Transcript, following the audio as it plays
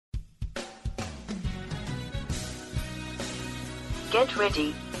Get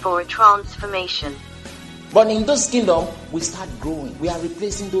ready for a transformation. But in this kingdom, we start growing. We are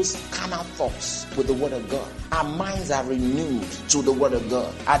replacing those carnal thoughts with the word of God. Our minds are renewed to the word of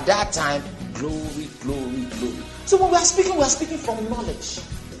God. At that time, glory, glory, glory. So when we are speaking from knowledge.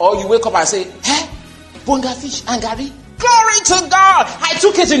 Or you wake up and say, hey, bonga fish and Gary. Glory to God. I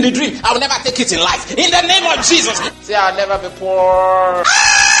took it in the dream. I will never take it in life. In the name of Jesus. Say, I'll never be poor.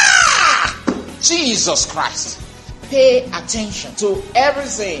 Jesus Christ. Pay attention to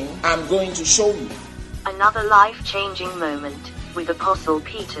everything I'm going to show you. Another life-changing moment with Apostle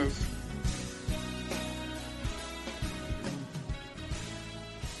Peters.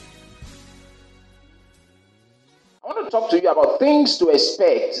 I want to talk to you about things to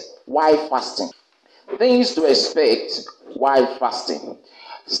expect while fasting. Things to expect while fasting.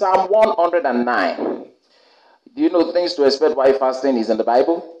 Psalm 109. Do you know things to expect while fasting is in the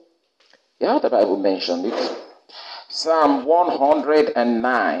Bible? Yeah, the Bible mentioned it. Psalm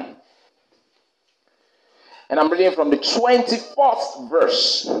 109. And I'm reading from the 24th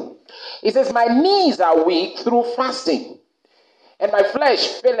verse. It says, my knees are weak through fasting, and my flesh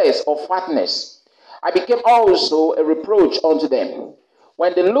faileth of fatness. I became also a reproach unto them.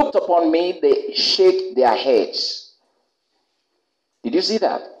 When they looked upon me, they shake their heads. Did you see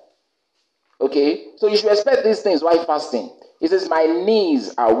that? Okay, so you should expect these things while fasting. It says, my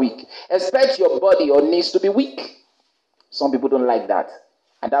knees are weak. Expect your body or knees to be weak. Some people don't like that.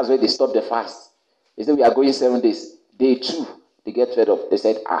 And that's why they stop the fast. They say, we are going 7 days. Day 2, they get fed up. They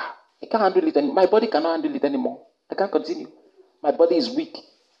said, I can't handle it anymore. My body cannot handle it anymore. I can't continue. My body is weak.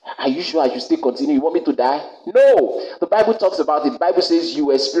 Are you sure I should still continue? You want me to die? No. The Bible talks about it. The Bible says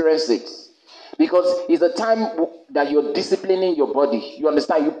you experience it. Because it's a time that you're disciplining your body. You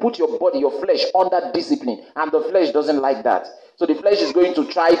understand? You put your body, your flesh under discipline. And the flesh doesn't like that. So the flesh is going to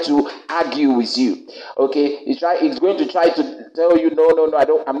try to argue with you. Okay? It's going to try to tell you, no,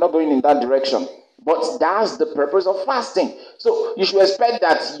 I'm not going in that direction. But that's the purpose of fasting. So you should expect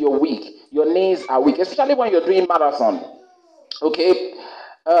that you're weak. Your knees are weak, especially when you're doing marathon. Okay?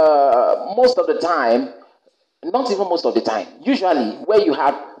 Most of the time, not even most of the time, usually where you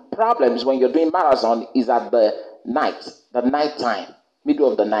have problems when you're doing marathon is at the night time,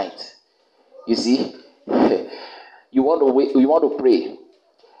 middle of the night. You see? You want to pray.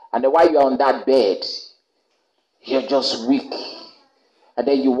 And then while you're on that bed, you're just weak. And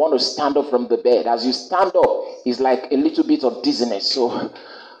then you want to stand up from the bed. As you stand up, it's like a little bit of dizziness. So,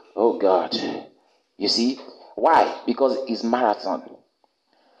 oh God. You see? Why? Because it's marathon.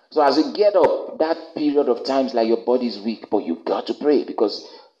 So as you get up, that period of time is like your body is weak, but you've got to pray, because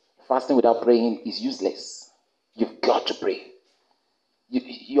fasting without praying is useless. You've got to pray.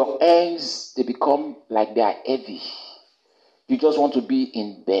 Your hands, they become like they are heavy. You just want to be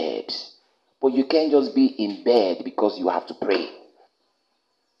in bed. But you can't just be in bed because you have to pray.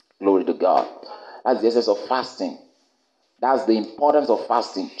 Glory to God. That's the essence of fasting. That's the importance of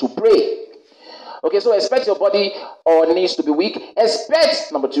fasting, to pray. Okay, so expect your body or knees to be weak.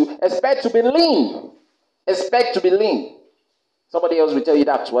 Expect, number 2, expect to be lean. Expect to be lean. Somebody else will tell you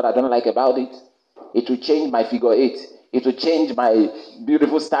that's what I don't like about it. It will change my figure 8. It will change my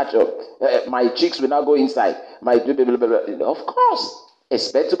beautiful stature. My cheeks will now go inside. Of course.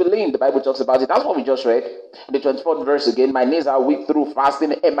 Expect to be lean. The Bible talks about it. That's what we just read. The 24th verse again. My knees are weak through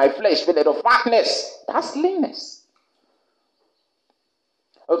fasting, and my flesh filled of fatness. That's leanness.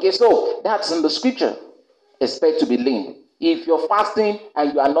 Okay, so that's in the scripture. Expect to be lean. If you're fasting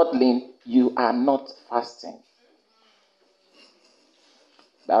and you are not lean, you are not fasting.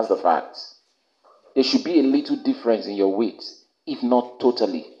 That's the fact. There should be a little difference in your weight, if not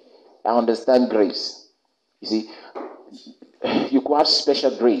totally. I understand grace. You see, you could have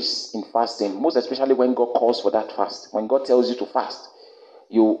special grace in fasting, most especially when God calls for that fast. When God tells you to fast,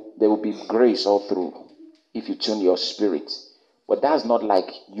 there will be grace all through if you tune your spirit. But that's not like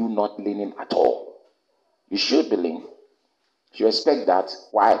you not leaning at all. You should be lean. You expect that.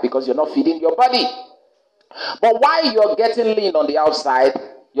 Why? Because you're not feeding your body. But while you're getting lean on the outside,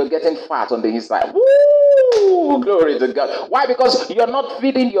 you're getting fat on the inside. Woo! Glory to God. Why? Because you're not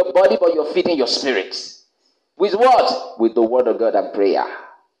feeding your body, but you're feeding your spirit. With what? With the word of God and prayer.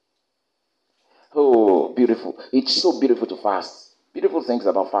 Oh, beautiful. It's so beautiful to fast. Beautiful things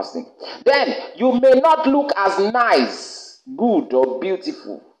about fasting. Then, you may not look as nice, good, or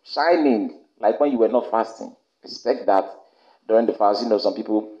beautiful, shining, like when you were not fasting. Expect that during the fast. Some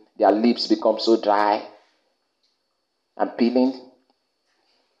people, their lips become so dry and peeling.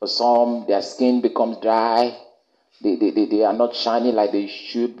 For some, their skin becomes dry. They are not shining like they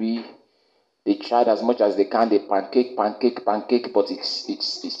should be. They tried as much as they can. They pancake, but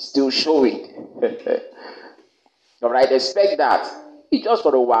it's still showing. All right, expect that. It's just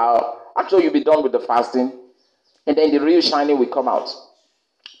for a while. After you'll be done with the fasting, and then the real shining will come out.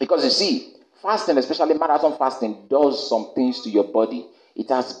 Because you see, fasting, especially marathon fasting, does some things to your body. It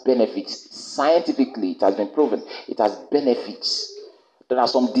has benefits. Scientifically, it has been proven. It has benefits. There are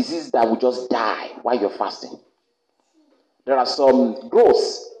some diseases that will just die while you're fasting. There are some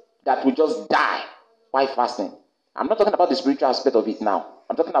growths that will just die while fasting. I'm not talking about the spiritual aspect of it now.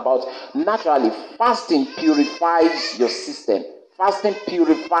 I'm talking about naturally, fasting purifies your system. Fasting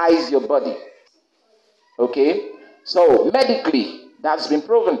purifies your body. Okay? So, medically, that's been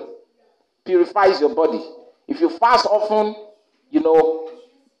proven. Purifies your body. If you fast often,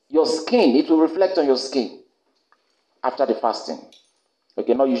 your skin, it will reflect on your skin after the fasting.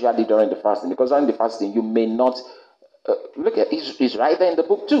 Okay, not usually during the fasting, because during the fasting, you may not. Look at it, it's right there in the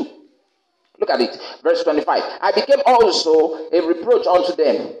book too. Look at it. Verse 25. I became also a reproach unto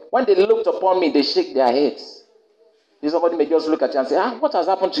them. When they looked upon me, they shake their heads. Somebody may just look at you and say, what has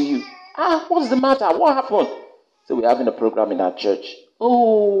happened to you? What's the matter? What happened? So we're having a program in our church.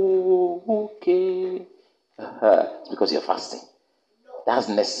 Oh, okay. It's because you're fasting. That's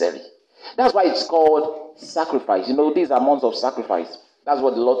necessary. That's why it's called sacrifice. These are months of sacrifice. That's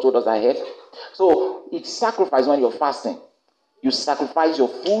what the Lord told us ahead. So it's sacrifice when you're fasting. You sacrifice your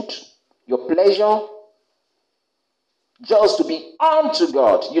food, your pleasure, just to be unto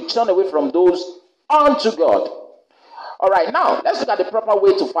God. You turn away from those unto God. All right, now let's look at the proper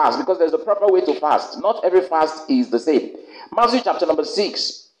way to fast, because there's a proper way to fast. Not every fast is the same. Matthew chapter number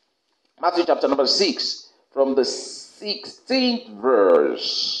 6. Matthew chapter number 6, from the 16th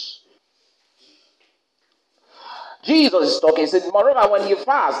verse. Jesus is talking. He said, moreover, when you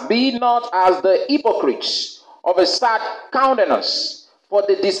fast, be not as the hypocrites of a sad countenance, for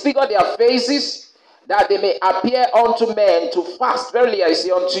they disfigure their faces, that they may appear unto men to fast. Verily I say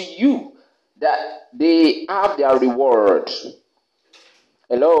unto you, that they have their reward.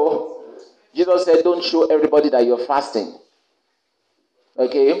 Hello? Jesus said, don't show everybody that you're fasting.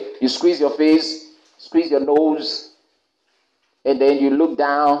 Okay? You squeeze your face, squeeze your nose, and then you look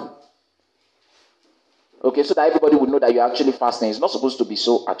down. Okay, so that everybody would know that you're actually fasting. It's not supposed to be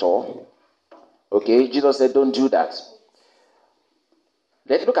so at all. Okay, Jesus said, don't do that.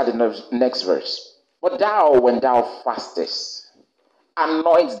 Let's look at the next verse. But thou, when thou fastest,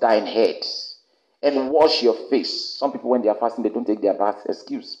 anoint thine head and wash your face. Some people, when they are fasting, they don't take their bath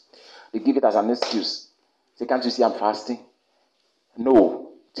excuse. They give it as an excuse. Say, can't you see I'm fasting?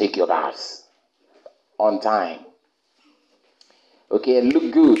 No, take your bath on time. Okay, and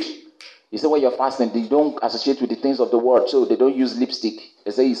look good. You say when you're fasting, they don't associate with the things of the world, so they don't use lipstick.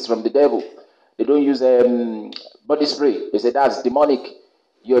 They say it's from the devil. They don't use body spray. They say that's demonic.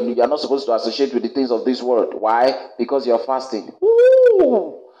 You're not supposed to associate with the things of this world. Why? Because you're fasting.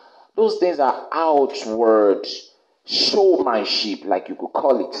 Woo! Those things are outward showmanship, like you could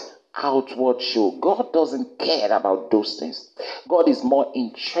call it. Outward show. God doesn't care about those things. God is more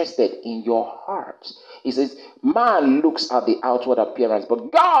interested in your heart. He says, man looks at the outward appearance,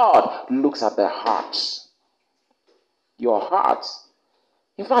 but God looks at the heart. Your heart.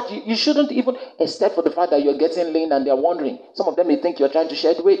 In fact, you shouldn't even, except for the fact that you're getting lean and they're wondering. Some of them may think you're trying to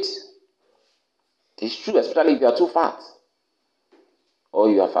shed weight. It's true, especially if you're too fat.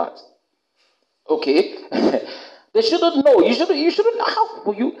 Or you are fat. Okay? They shouldn't know. You shouldn't, how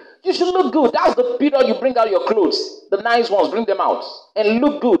will you? You should look good. That's the period you bring out your clothes. The nice ones, bring them out. And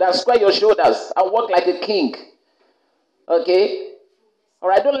look good and square your shoulders and walk like a king. Okay?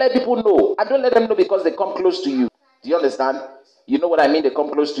 Alright, don't let people know. And don't let them know because they come close to you. Do you understand? You know what I mean? They come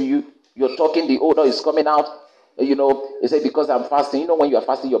close to you. You're talking, the odor is coming out. They say because I'm fasting. When you are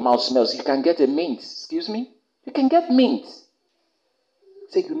fasting, your mouth smells. You can get a mint. Excuse me? You can get mint.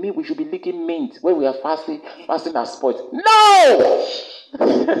 Say, you mean we should be licking mint when we are fasting? Fasting as sport. No!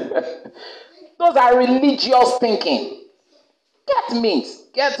 Those are religious thinking. Get mint.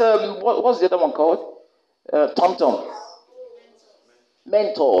 Get, what's the other one called? Tom-Tom.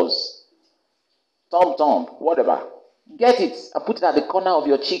 Mentos. Tom-Tom. Whatever. Get it and put it at the corner of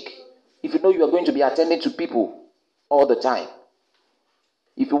your cheek. If you know you are going to be attending to people all the time.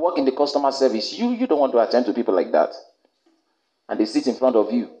 If you work in the customer service, you don't want to attend to people like that. And they sit in front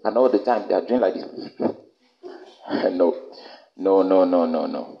of you, and all the time they are doing like this. No.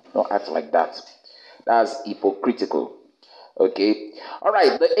 Don't act like that. That's hypocritical. Okay?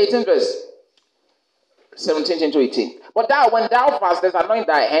 Alright, the 18th verse. 17 into 18. But thou, when thou fastest, anoint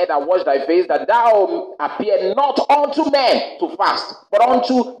thy head and wash thy face, that thou appear not unto men to fast, but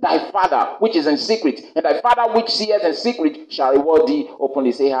unto thy Father which is in secret. And thy Father which seeth in secret shall reward thee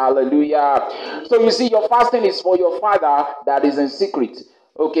openly. Say hallelujah. So you see, your fasting is for your Father that is in secret.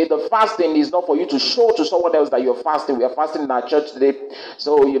 Okay, the fasting is not for you to show to someone else that you're fasting. We are fasting in our church today.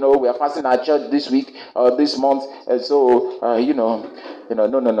 So, we are fasting in our church this week, this month. And so,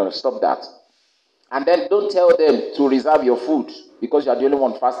 no, stop that. And then don't tell them to reserve your food because you are the only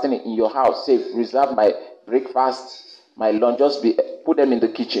one fasting in your house. Say, reserve my breakfast, my lunch. Just put them in the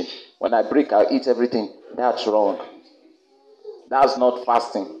kitchen. When I break, I'll eat everything. That's wrong. That's not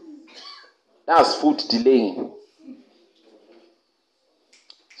fasting. That's food delaying.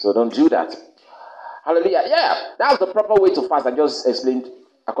 So don't do that. Hallelujah. Yeah, that's the proper way to fast. I just explained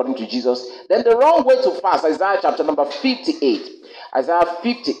according to Jesus. Then the wrong way to fast, Isaiah chapter number 58. Isaiah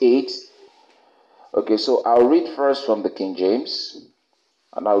 58. Okay, so I'll read first from the King James,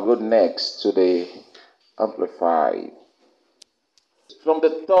 and I'll go next to the Amplified. From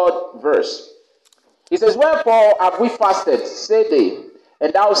the 3rd verse. It says, wherefore have we fasted, say they,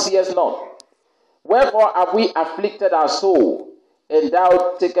 and thou seest not? Wherefore have we afflicted our soul, and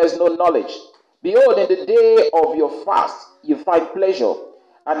thou takest no knowledge? Behold, in the day of your fast you find pleasure,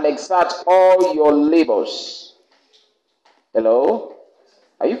 and exert all your labors. Hello?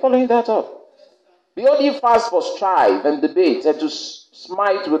 Are you following that up? Behold, ye fast for strife and debate, and to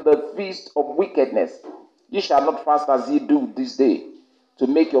smite with the feast of wickedness. Ye shall not fast as ye do this day, to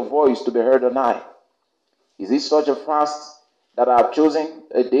make your voice to be heard on high. Is it such a fast that I have chosen,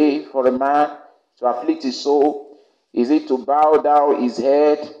 a day for a man to afflict his soul? Is it to bow down his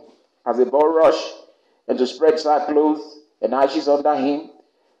head as a bulrush, and to spread sackcloth and ashes under him?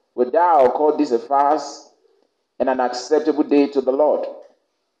 Wilt thou call this a fast and an acceptable day to the Lord?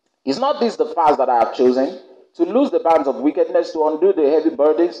 Is not this the fast that I have chosen? To loose the bands of wickedness, to undo the heavy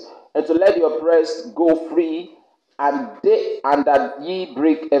burdens, and to let the oppressed go free, and that ye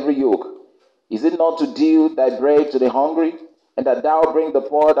break every yoke? Is it not to deal thy bread to the hungry, and that thou bring the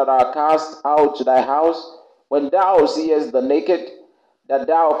poor that are cast out to thy house? When thou seest the naked, that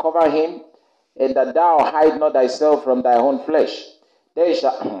thou cover him, and that thou hide not thyself from thy own flesh? There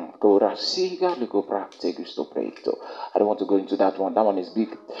shall I don't want to go into that one. That one is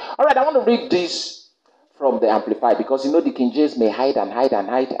big. All right, I want to read this from the Amplified, because the King James may hide and hide and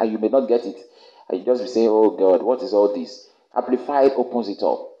hide, and you may not get it. And you just be saying, oh God, what is all this? Amplified opens it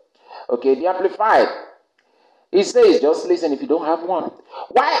up. Okay, the Amplified. It says, just listen if you don't have one.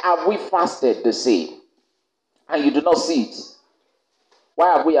 Why have we fasted the same, and you do not see it?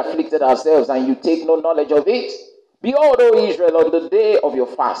 Why have we afflicted ourselves, and you take no knowledge of it? Behold, O Israel, on the day of your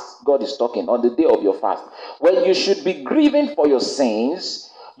fast, God is talking, on the day of your fast, when you should be grieving for your sins,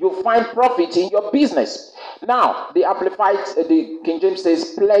 you find profit in your business. Now, the King James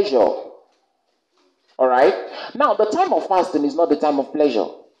says pleasure. All right? Now, the time of fasting is not the time of pleasure.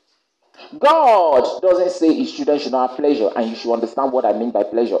 God doesn't say his children should not have pleasure, and you should understand what I mean by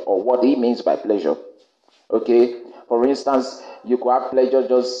pleasure, or what he means by pleasure. Okay? For instance, you could have pleasure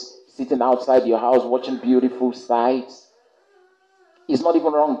just sitting outside your house watching beautiful sights. It's not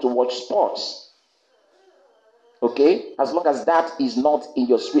even wrong to watch sports. Okay? As long as that is not in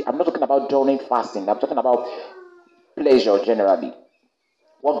your spirit. I'm not talking about during fasting. I'm talking about pleasure generally.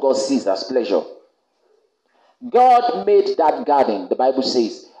 What God sees as pleasure. God made that garden, the Bible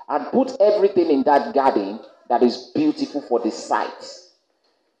says, and put everything in that garden that is beautiful for the sight.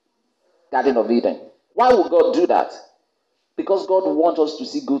 Garden of Eden. Why would God do that? Because God wants us to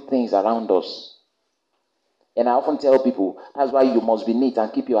see good things around us. And I often tell people, that's why you must be neat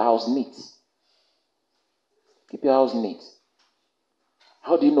and keep your house neat. Keep your house neat.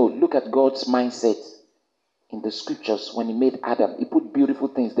 How do you know? Look at God's mindset in the scriptures when he made Adam. He put beautiful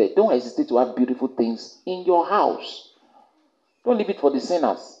things there. Don't hesitate to have beautiful things in your house. Don't leave it for the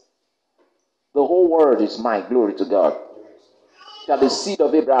sinners. The whole world is mine. Glory to God. That the seed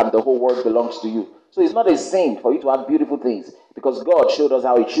of Abraham, the whole world belongs to you. So it's not a sin for you to have beautiful things, because God showed us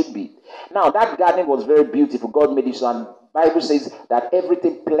how it should be. Now, that garden was very beautiful. God made it so, and the Bible says that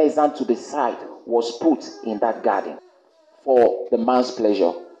everything pleasant to the sight was put in that garden for the man's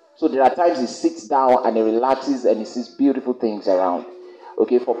pleasure. So there are times he sits down and he relaxes and he sees beautiful things around.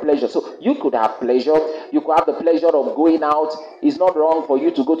 Okay, for pleasure. So you could have pleasure. You could have the pleasure of going out. It's not wrong for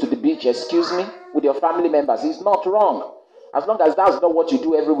you to go to the beach, excuse me, with your family members. It's not wrong. As long as that's not what you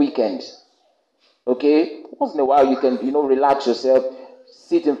do every weekend. Okay? Once in a while you can, relax yourself,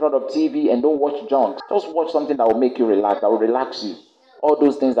 sit in front of TV and don't watch junk. Just watch something that will make you relax, that will relax you. All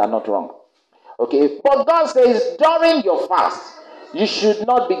those things are not wrong. Okay? But God says during your fast, you should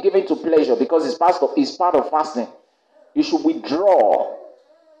not be given to pleasure, because it's part of fasting. You should withdraw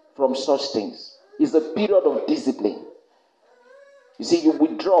from such things. It's a period of discipline. You see, you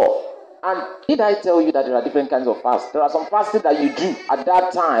withdraw. And did I tell you that there are different kinds of fast? There are some fasting that you do at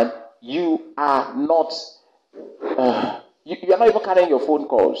that time. You are not You are not even carrying your phone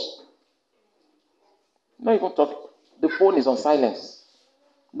calls. Not even talking. The phone is on silence.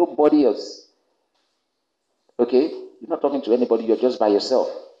 Nobody else. Okay? You're not talking to anybody. You're just by yourself.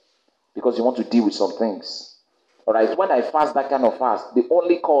 Because you want to deal with some things. Alright? When I fast that kind of fast, the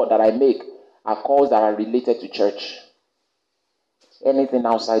only call that I make are calls that are related to church. Anything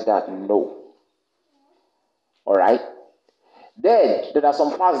outside that, no. Alright? Then, there are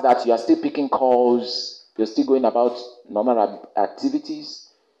some fasts that you are still picking calls. You're still going about normal activities.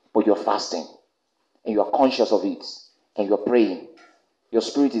 But you're fasting. And you're conscious of it. And you're praying. Your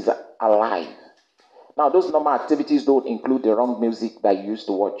spirit is alive. Now, those normal activities don't include the wrong music that you used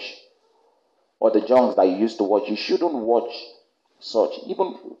to watch. Or the junks that you used to watch. You shouldn't watch such.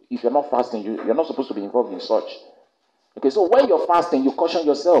 Even if you're not fasting, you're not supposed to be involved in such. Okay, so when you're fasting, you caution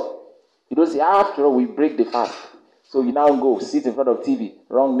yourself. You don't say, after all, we break the fast. So you now go, sit in front of TV.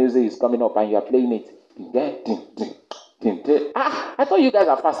 Wrong music is coming up and you are playing it. I thought you guys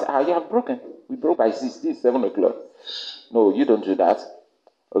are fasting. You have broken. We broke by 6. This is 7 o'clock. No, you don't do that.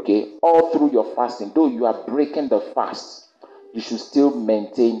 Okay, all through your fasting, though you are breaking the fast, you should still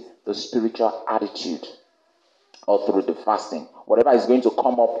maintain the spiritual attitude all through the fasting. Whatever is going to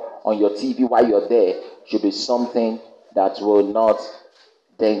come up on your TV while you're there should be something that will not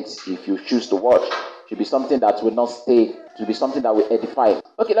dent if you choose to watch. Should be something that will not stay. Should be something that will edify.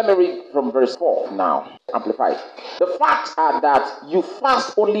 Okay, let me read from verse 4 now. Amplified. The facts are that you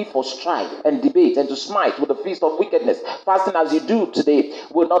fast only for strife and debate and to smite with the feast of wickedness. Fasting as you do today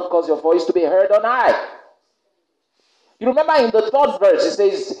will not cause your voice to be heard on high. You remember in the 3rd verse, it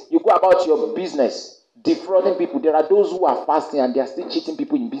says, you go about your business, defrauding people. There are those who are fasting and they are still cheating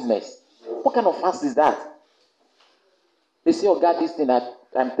people in business. What kind of fast is that? They say, oh God, this thing that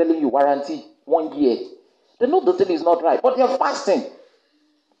I'm telling you, warranty, 1 year. They know the thing is not right, but they're fasting.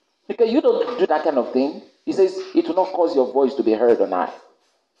 Because you don't do that kind of thing. He says, it will not cause your voice to be heard on high.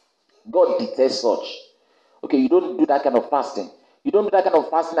 God detests such. Okay, you don't do that kind of fasting. You don't do that kind of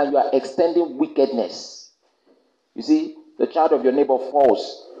fasting and you are extending wickedness. You see, the child of your neighbor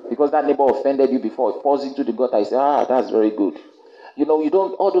falls because that neighbor offended you before. It falls into the gutter. I say, that's very good. You know, you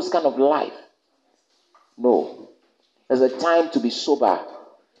don't, all those kind of life. No. There's a time to be sober,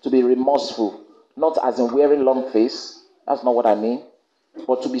 to be remorseful. Not as in wearing long face. That's not what I mean.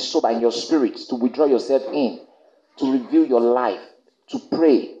 But to be sober in your spirit, to withdraw yourself in, to review your life, to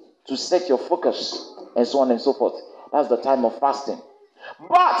pray, to set your focus, and so on and so forth. That's the time of fasting.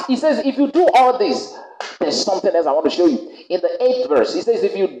 But he says, if you do all this, there's something else I want to show you. In the 8th verse, he says,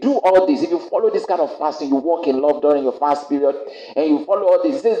 if you do all this, if you follow this kind of fasting, you walk in love during your fast period, and you follow all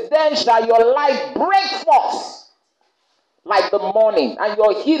this, he says, then shall your life break forth like the morning, and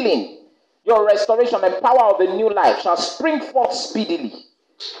your healing, your restoration and power of a new life shall spring forth speedily.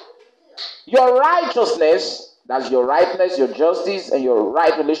 Your righteousness, that's your rightness, your justice, and your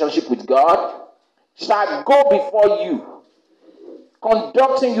right relationship with God, shall go before you,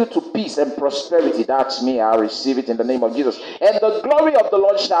 conducting you to peace and prosperity. That's me. I'll receive it in the name of Jesus. And the glory of the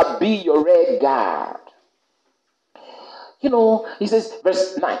Lord shall be your rear guard. You know, he says,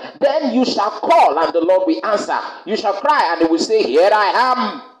 verse 9, then you shall call and the Lord will answer. You shall cry and he will say, here I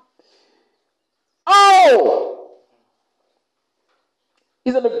am. Oh!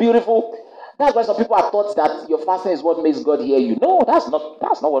 Isn't it beautiful? That's why some people have thought that your fasting is what makes God hear you. No, that's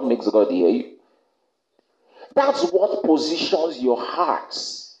not what makes God hear you. That's what positions your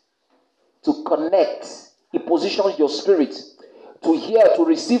hearts to connect. It positions your spirit to hear, to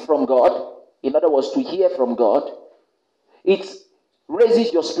receive from God. In other words, to hear from God. It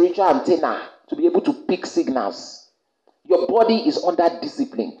raises your spiritual antenna to be able to pick signals. Your body is under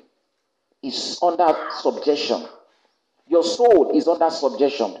discipline. It's under subjection. Your soul is under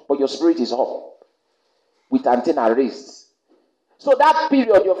subjection, but your spirit is up with antenna raised. So that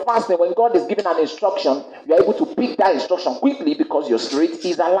period you're fasting, when God is giving an instruction, you're able to pick that instruction quickly because your spirit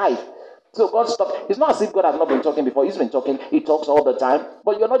is alive. So God stopped. It's not as if God has not been talking before. He's been talking. He talks all the time.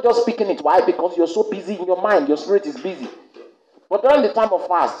 But you're not just speaking it. Why? Because you're so busy in your mind. Your spirit is busy. But during the time of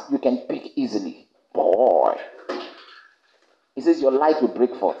fast, you can pick easily. Boy. He says your light will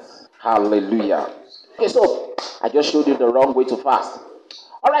break forth. Hallelujah. Okay, so I just showed you the wrong way to fast.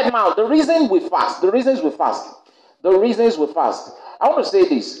 All right, now, the reasons we fast. I want to say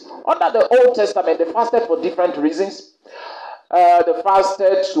this. Under the Old Testament, they fasted for different reasons. They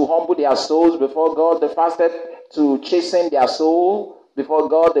fasted to humble their souls before God. They fasted to chasten their soul before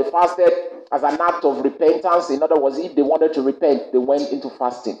God. They fasted as an act of repentance. In other words, if they wanted to repent, they went into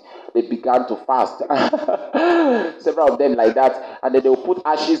fasting. They began to fast. Several of them like that. And then they will put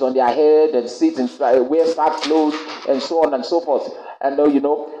ashes on their head and sit and wear sackcloth and so on and so forth. And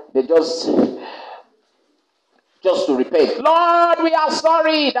they just just to repent. Lord, we are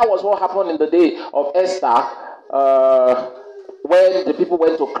sorry. That was what happened in the day of Esther. When the people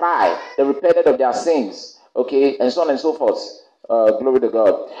went to cry, they repented of their sins, okay, and so on and so forth. Glory to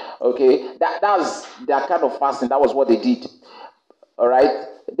God. Okay, that's their kind of fasting. That was what they did. All right,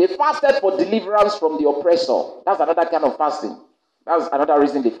 they fasted for deliverance from the oppressor. That's another kind of fasting. That's another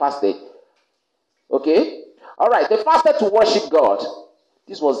reason they fasted. Okay, all right, they fasted to worship God.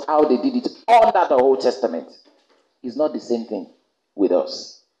 This was how they did it under the Old Testament. It's not the same thing with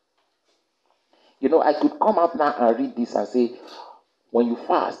us. You know, I could come out now and read this and say, when you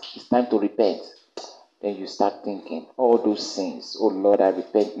fast, it's time to repent. Then you start thinking, all those sins, oh Lord, I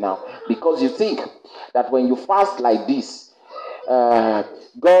repent now. Because you think that when you fast like this, God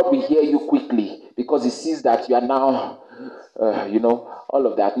will hear you quickly because he sees that you are now, all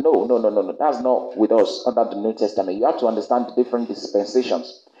of that. No. That's not with us under the New Testament. You have to understand the different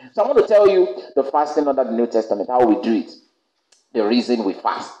dispensations. So I want to tell you the fasting under the New Testament, how we do it. The reason we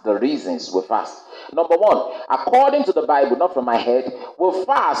fast. The reasons we fast. Number one, according to the Bible, not from my head, we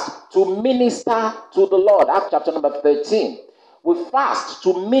fast to minister to the Lord. Acts chapter number 13. We fast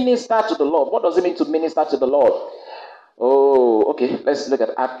to minister to the Lord. What does it mean to minister to the Lord? Oh, okay. Let's look at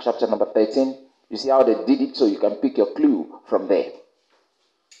Acts chapter number 13. You see how they did it, so you can pick your clue from there.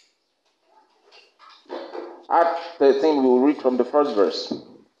 Acts 13, we will read from the first verse.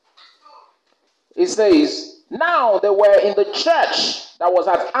 It says, now there were in the church that was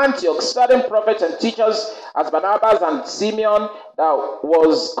at Antioch certain prophets and teachers, as Barnabas and Simeon, that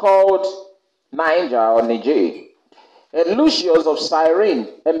was called Niger or Niger, and Lucius of Cyrene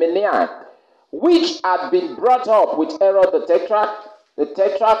and Manaen, which had been brought up with Herod the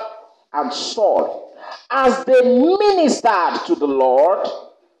tetrarch, and Saul, as they ministered to the Lord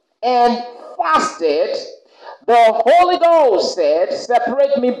and fasted. The Holy Ghost said,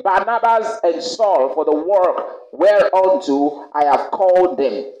 separate me Barnabas and Saul for the work whereunto I have called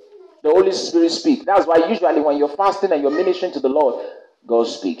them. The Holy Spirit speaks. That's why usually when you're fasting and you're ministering to the Lord, God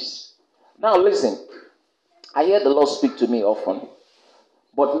speaks. Now listen, I hear the Lord speak to me often,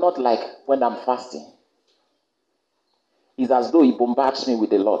 but not like when I'm fasting. It's as though he bombards me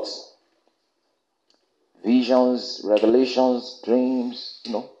with a lot. Visions, revelations, dreams,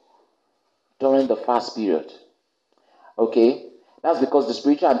 during the fast period. Okay, that's because the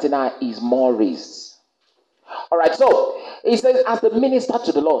spiritual antenna is more raised. All right, so it says, as the minister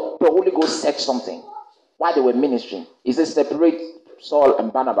to the Lord, the Holy Ghost said something while they were ministering. He says, separate Saul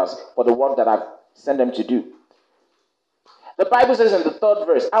and Barnabas for the work that I've sent them to do. The Bible says in the third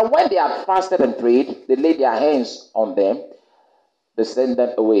verse, and when they had fasted and prayed, they laid their hands on them, they sent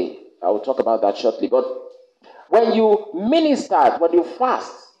them away. I will talk about that shortly. But when you minister, when you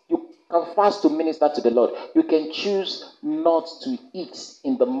fast, you can fast to minister to the Lord. You can choose not to eat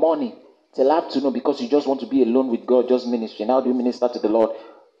in the morning till afternoon because you just want to be alone with God, just ministering. How do you minister to the Lord?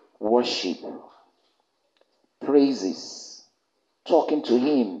 Worship, praises, talking to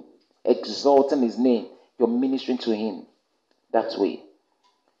him, exalting his name. You're ministering to him that way.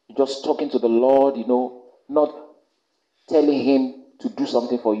 You're just talking to the Lord, not telling him to do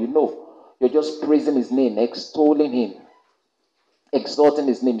something for you. No, you're just praising his name, extolling him, exalting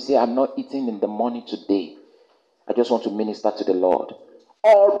his name. Say, I'm not eating in the morning today. I just want to minister to the Lord.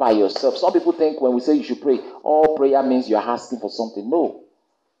 All by yourself. Some people think when we say you should pray, all prayer means you're asking for something. No.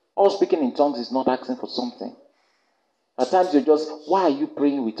 All speaking in tongues is not asking for something. At times you're just, why are you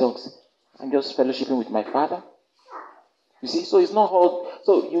praying with tongues? I'm just fellowshipping with my Father. You see, so it's not all.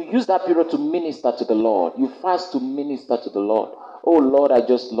 So you use that period to minister to the Lord. You fast to minister to the Lord. Oh Lord, I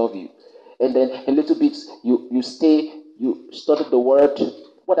just love you. And then a little bit, you stay, you study the word.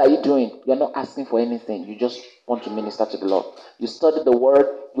 What are you doing? You're not asking for anything. You just want to minister to the Lord. You study the word,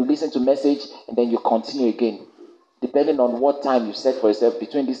 you listen to message, and then you continue again. Depending on what time you set for yourself,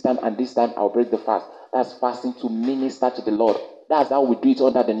 between this time and this time, I'll break the fast. That's fasting to minister to the Lord. That's how we do it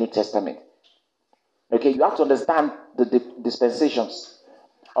under the New Testament. Okay, you have to understand the dispensations.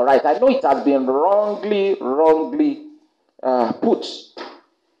 All right, I know it has been wrongly put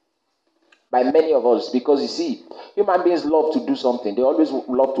by many of us because you see, human beings love to do something. They always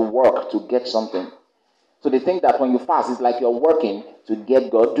love to work to get something. So they think that when you fast, it's like you're working to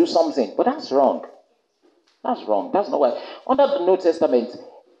get God, do something. But that's wrong. That's wrong. That's not why. Under the New Testament,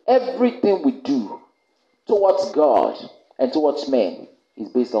 everything we do towards God and towards men is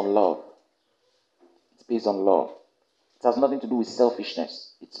based on love. It's based on love. It has nothing to do with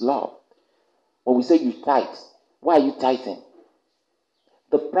selfishness. It's love. When we say you tithe, why are you tithing?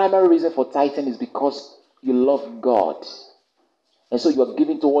 The primary reason for tithing is because you love God. And so you are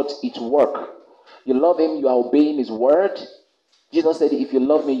giving towards its work. You love him, you are obeying his word. Jesus said, if you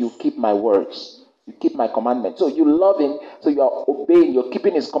love me, you keep my words. You keep my commandment. So you love him, so you are obeying, you're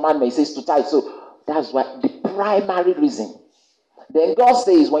keeping his commandment. He says to tithe. So that's why the primary reason. Then God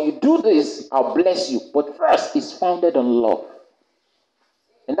says, when you do this, I'll bless you. But first, it's founded on love.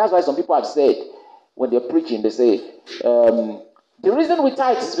 And that's why some people have said, when they're preaching, they say, the reason we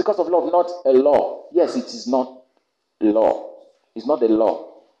tithe is because of love, not a law. Yes, it is not a law. It's not a law.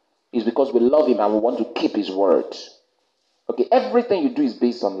 It's because we love him and we want to keep his word. Okay, everything you do is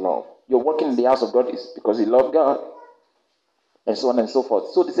based on love. You're working in the house of God is because you love God. And so on and so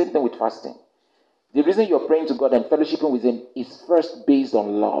forth. So the same thing with fasting. The reason you're praying to God and fellowshipping with him is first based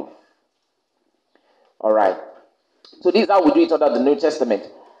on love. All right. So this is how we do it under the New Testament.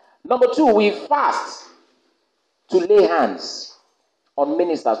 Number 2, we fast to lay hands on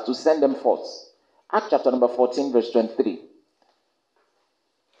ministers to send them forth. Acts chapter number 14, verse 23.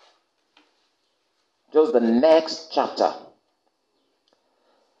 Just the next chapter.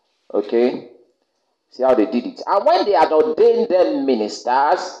 Okay. See how they did it. And when they had ordained them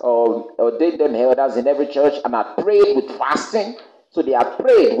ministers or ordained them elders in every church and had prayed with fasting, so they had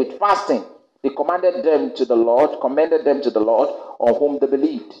prayed with fasting, they commended them to the Lord, on whom they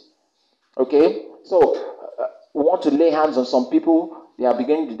believed. Okay, so we want to lay hands on some people. They are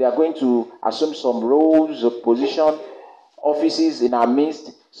going to assume some roles of position, offices in our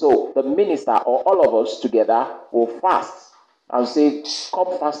midst. So the minister or all of us together will fast and say,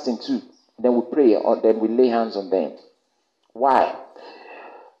 come fasting too. Then we pray, or then we lay hands on them. Why?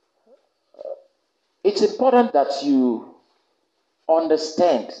 It's important that you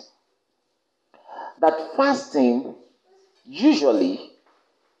understand that fasting usually,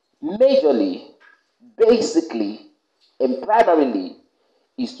 majorly, basically, and primarily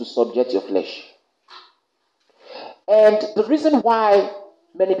is to subject your flesh. And the reason why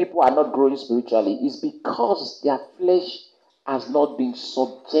many people are not growing spiritually is because their flesh has not been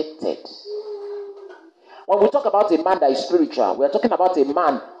subjected. When we talk about a man that is spiritual, we are talking about a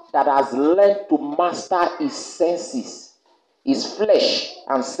man that has learned to master his senses, his flesh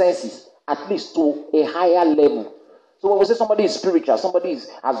and senses, at least to a higher level. So when we say somebody is spiritual,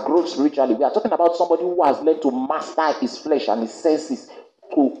 has grown spiritually, we are talking about somebody who has learned to master his flesh and his senses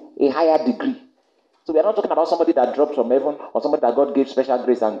to a higher degree. So we are not talking about somebody that dropped from heaven or somebody that God gave special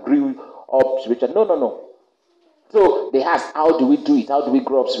grace and grew up spiritually. No. So they ask, how do we do it? How do we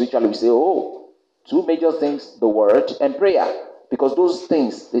grow up spiritually? We say, 2 major things, the word and prayer. Because those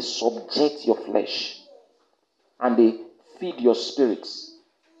things, they subject your flesh and they feed your spirits.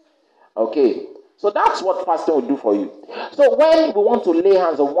 Okay, so that's what fasting will do for you. So when we want to lay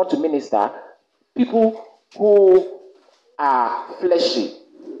hands or want to minister, people who are fleshy,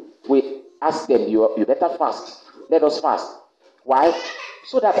 we ask them, you better fast. Let us fast. Why?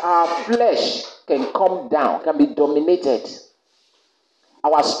 So that our flesh can come down, can be dominated.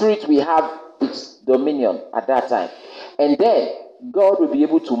 Our spirit will have its dominion at that time. And then God will be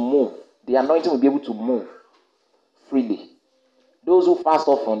able to move. The anointing will be able to move freely. Those who fast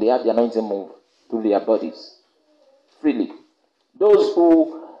often, they have the anointing move through their bodies freely. Those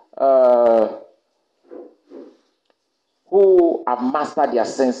who have mastered their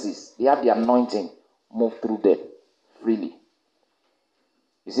senses, they have the anointing move through them freely.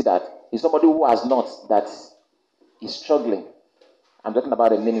 You see that? It's somebody who has not, that is struggling. I'm talking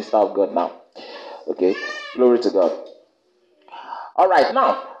about a minister of God now. Okay, glory to God. All right,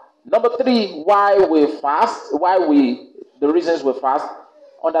 now, number 3, the reasons we fast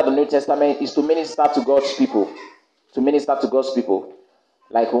under the New Testament is to minister to God's people. To minister to God's people.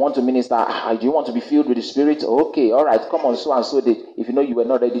 Like we want to minister, do you want to be filled with the Spirit? Okay, all right, come on, so and so did. If you know you were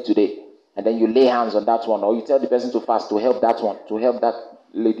not ready today, and then you lay hands on that one, or you tell the person to fast to help that one, to help that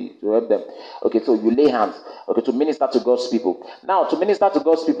lady, to help them. Okay, so you lay hands, okay, to minister to God's people. Now, to minister to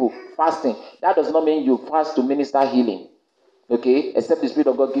God's people, fasting, that does not mean you fast to minister healing. Okay, except the Spirit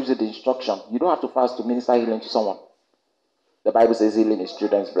of God gives you the instruction. You don't have to fast to minister healing to someone. The Bible says healing is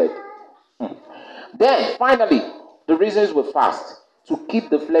children's bread. Then, finally, the reasons we fast, to keep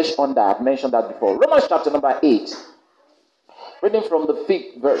the flesh under. I've mentioned that before. Romans chapter number 8. Reading from the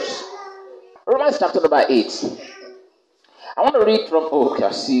 5th verse. Romans chapter number 8. I want to read from the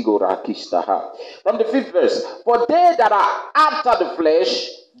 5th verse. For they that are after the flesh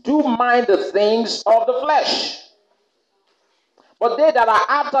do mind the things of the flesh. But they that are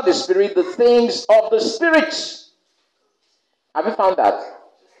after the Spirit, the things of the Spirit. Have you found that?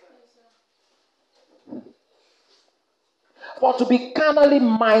 For to be carnally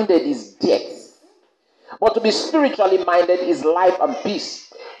minded is death, but to be spiritually minded is life and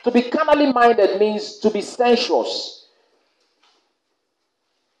peace. To be carnally minded means to be sensuous,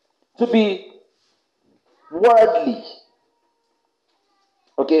 to be worldly.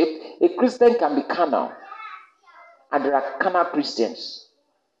 Okay? A Christian can be carnal. And there are carnal Christians.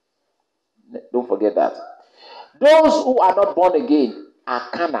 Don't forget that. Those who are not born again are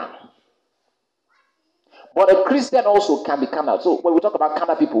carnal. But a Christian also can be carnal. So when we talk about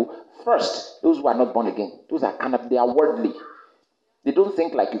carnal people, first, those who are not born again, those are carnal. They are worldly. They don't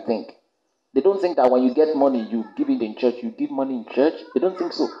think like you think. They don't think that when you get money, you give it in church, you give money in church. They don't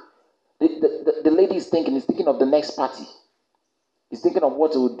think so. The lady is thinking of the next party. Is thinking of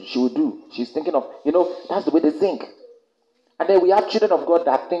what she will do. She's thinking of, that's the way they think. And then we have children of God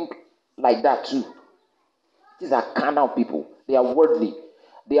that think like that too. These are carnal people. They are worldly.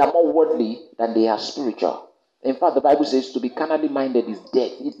 They are more worldly than they are spiritual. In fact, the Bible says to be carnally minded is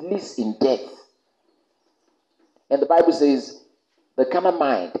death. It leads in death. And the Bible says the carnal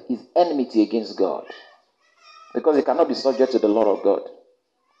mind is enmity against God. Because it cannot be subject to the law of God.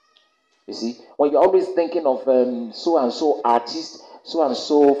 You see, when you're always thinking of so-and-so artist,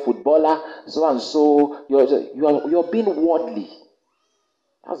 so-and-so footballer, so-and-so, you're being worldly.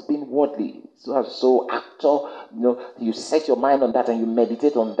 That's being worldly. So actor, you set your mind on that and you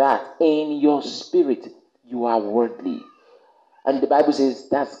meditate on that. In your spirit, you are worldly. And the Bible says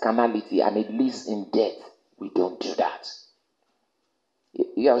that's carnality and it leads in death. We don't do that.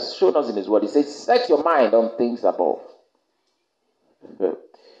 He has shown us in his word. He says, set your mind on things above.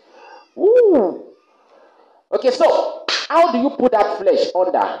 Ooh. Okay, so how do you put that flesh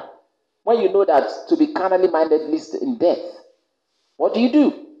under when you know that to be carnally minded leads in death? What do?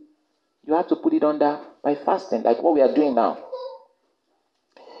 You have to put it under by fasting, like what we are doing now.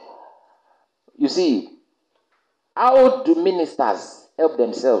 You see, how do ministers help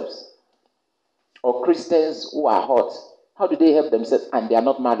themselves? Or Christians who are hot, how do they help themselves and they are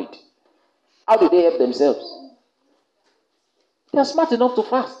not married? How do they help themselves? They are smart enough to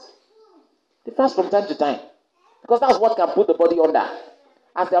fast. They fast from time to time. Because that's what can put the body under.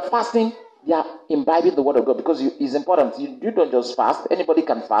 As they are fasting, they are imbibing the word of God. Because it's important. You don't just fast. Anybody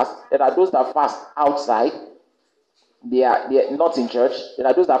can fast. There are those that fast outside. They are not in church. There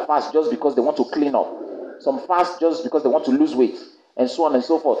are those that fast just because they want to clean up. Some fast just because they want to lose weight. And so on and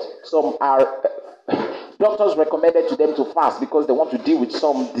so forth. Some are... doctors recommended to them to fast because they want to deal with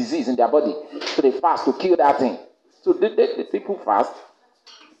some disease in their body. So they fast to kill that thing. So the people fast.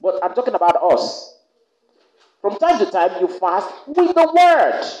 But I'm talking about us. From time to time, you fast with the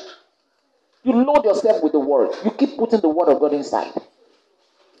word. You load yourself with the word. You keep putting the word of God inside.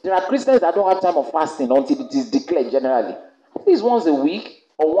 There are Christians that don't have time of fasting until it is declared generally. At least once a week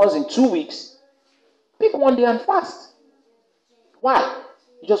or once in 2 weeks. Pick one day and fast. Why?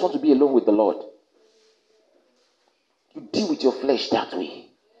 You just want to be alone with the Lord. You deal with your flesh that way.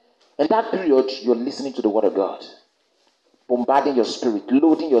 In that period, you're listening to the word of God. Bombarding your spirit,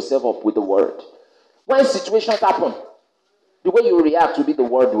 loading yourself up with the word. When situations happen, the way you react will be the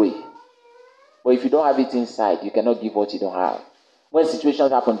word way. But if you don't have it inside, you cannot give what you don't have. When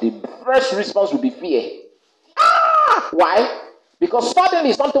situations happen, the first response will be fear. Why? Because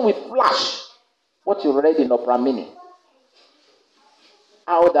suddenly something will flash. What you read in Opera Mini.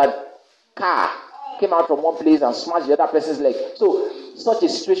 How that car came out from one place and smashed the other person's leg. So, such a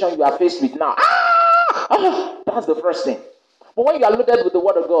situation you are faced with now. That's the first thing. But when you are loaded with the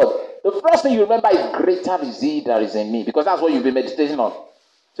word of God, the first thing you remember is greater is he that is in me. Because that's what you've been meditating on.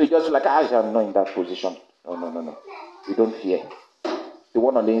 So you just feel like, I am not in that position. No. You don't fear. The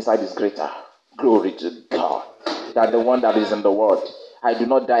one on the inside is greater. Glory to God. Than the one that is in the world. I do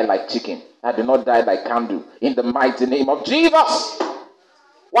not die like chicken. I do not die like candle. In the mighty name of Jesus.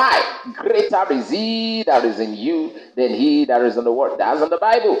 Why? Greater is he that is in you than he that is in the world. That's in the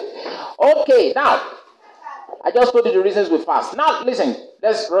Bible. Okay, now, I just told you the reasons we fast. Now, listen,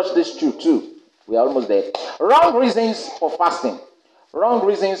 let's rush this through too. We are almost there. Wrong reasons for fasting. Wrong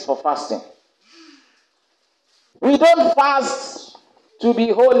reasons for fasting. We don't fast to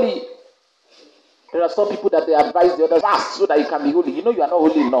be holy. There are some people that they advise the others fast so that you can be holy. You know you are not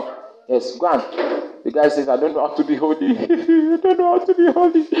holy enough. Yes, go on. The guy says, I don't know how to be holy. I don't know how to be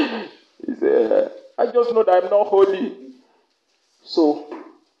holy. He said, I just know that I'm not holy. So,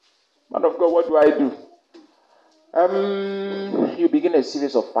 man of God, what do I do? You begin a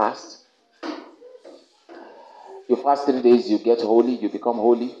series of fasts. You fast 3 days, you get holy, you become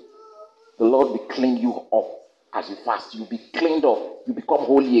holy. The Lord will clean you up as you fast. You'll be cleaned up. You become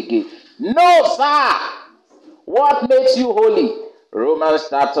holy again. No, sir. What makes you holy? Romans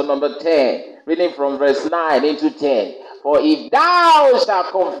chapter number 10, reading from verse 9 into 10. For if thou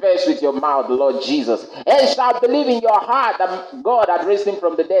shalt confess with your mouth the Lord Jesus, and shalt believe in your heart that God had raised him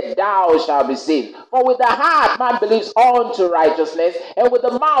from the dead, thou shalt be saved. For with the heart man believes unto righteousness, and with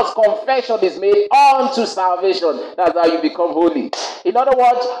the mouth confession is made unto salvation. That's how you become holy. In other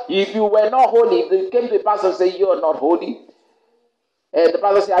words, if you were not holy, if they came to the pastor and say, you are not holy, and the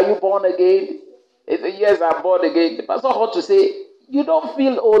pastor say, are you born again? He said, yes, I'm born again. The pastor ought to say, you don't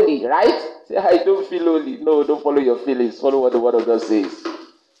feel holy, right? Say, I don't feel holy. No, don't follow your feelings. Follow what the word of God says.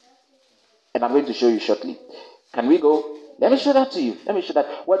 And I'm going to show you shortly. Can we go? Let me show that to you. Let me show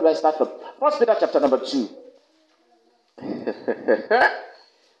that. Where do I start from? 1 Peter chapter number 2. Ho,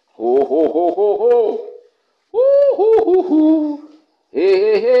 ho, ho, ho, ho. Hoo, hoo, hoo, hoo. Hey,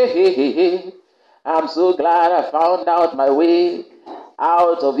 hey, hey, hey, hey, hey. I'm so glad I found out my way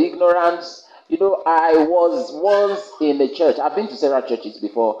out of ignorance. You know, I was once in a church. I've been to several churches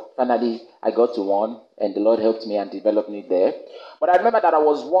before. Finally, I got to one, and the Lord helped me and developed me there. But I remember that I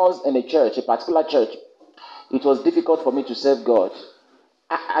was once in a church, a particular church. It was difficult for me to serve God.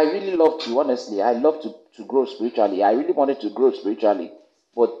 I really love to, honestly, I love to grow spiritually. I really wanted to grow spiritually,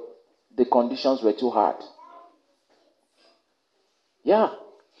 but the conditions were too hard. Yeah,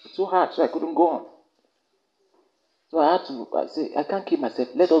 too hard, so I couldn't go on. So I say, I can't keep myself.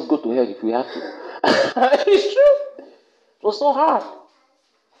 Let us go to hell if we have to. It's true. It was so hard.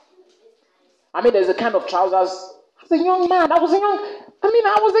 I mean, there's a kind of trousers. I was a young man. I was a young,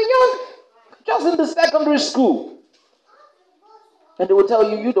 just in the secondary school. And they will tell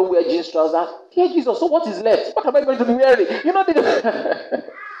you, you don't wear jeans trousers. Dear Jesus, so what is left? What am I going to be wearing? You know,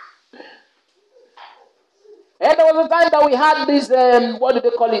 and there was a time that we had this, what do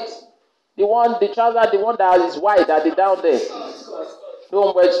they call it? The trouser, the one that is white at the down there.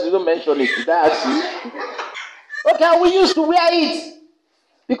 Don't mention it. Did I ask you? Okay, we used to wear it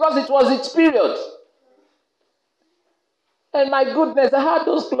because it was its period. And my goodness, I had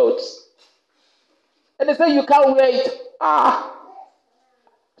those clothes. And they say you can't wear it.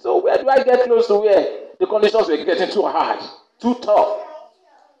 So where do I get clothes to wear? The conditions were getting too hard, too tough.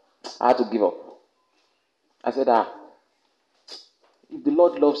 I had to give up. I said, if the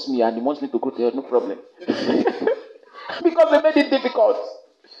Lord loves me and he wants me to go to hell, no problem. Because they made it difficult.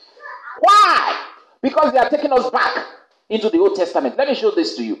 Why? Because they are taking us back into the Old Testament. Let me show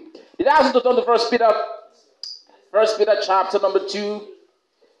this to you. Did I ask you to turn to 1 Peter? 1 Peter chapter number 2.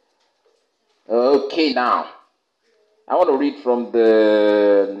 Okay, now. I want to read from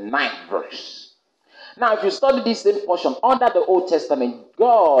the 9th verse. Now, if you study this same portion, under the Old Testament,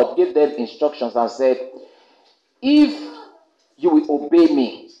 God gave them instructions and said, if you will obey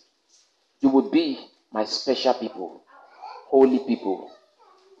me, you will be my special people, holy people,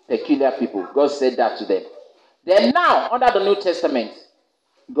 peculiar people. God said that to them. Then now, under the New Testament,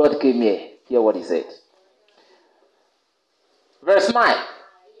 God came here. Hear what he said. Verse 9.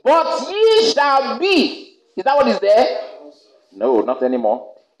 But ye shall be. Is that what is there? No, not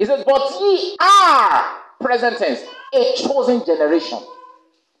anymore. He says, but ye are, present tense, a chosen generation,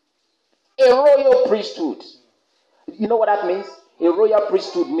 a royal priesthood. You know what that means? A royal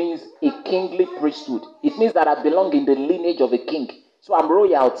priesthood means a kingly priesthood. It means that I belong in the lineage of a king. So I'm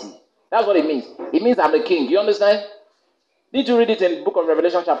royalty. That's what it means. It means I'm a king. You understand? Did you read it in the book of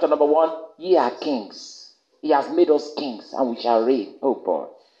Revelation chapter number 1? Ye are kings. He has made us kings and we shall reign. Oh boy.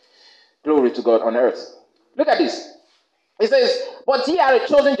 Glory to God on earth. Look at this. It says, but ye are a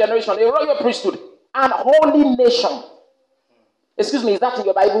chosen generation, a royal priesthood, and holy nation. Excuse me, is that in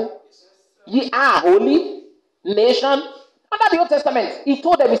your Bible? Ye are holy nation. Under the Old Testament, he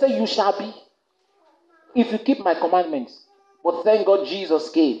told them, he said, you shall be, if you keep my commandments. But thank God Jesus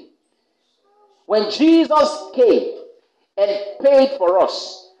came. When Jesus came and paid for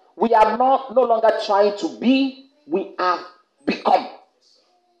us, we are no longer trying to be, we have become.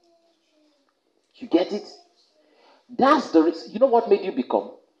 You get it? That's the reason. You know what made you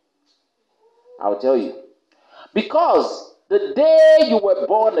become? I'll tell you. Because the day you were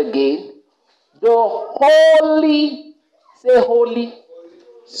born again, the Holy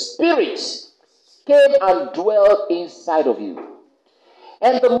Spirit came and dwelt inside of you.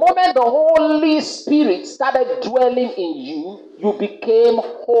 And the moment the Holy Spirit started dwelling in you, you became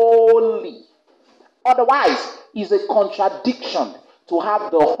holy. Otherwise, it's a contradiction to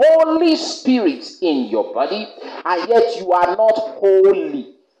have the Holy Spirit in your body, and yet you are not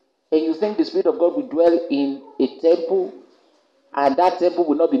holy. And you think the Spirit of God will dwell in a temple, and that temple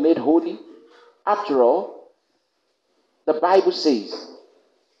will not be made holy? After all, the Bible says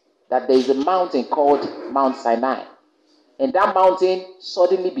that there is a mountain called Mount Sinai. And that mountain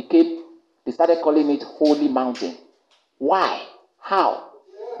suddenly they started calling it Holy Mountain. Why? How?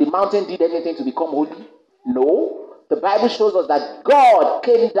 The mountain did anything to become holy? No. the Bible shows us that God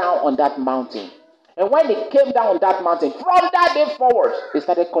came down on that mountain. And when he came down on that mountain, from that day forward, they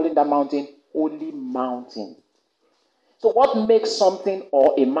started calling that mountain Holy Mountain. So what makes something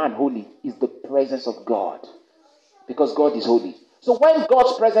or a man holy is the presence of God. Because God is holy. So when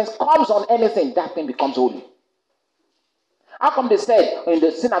God's presence comes on anything, that thing becomes holy. How come they said in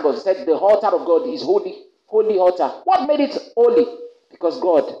the synagogue, they said the altar of God is holy, holy altar. What made it holy? Because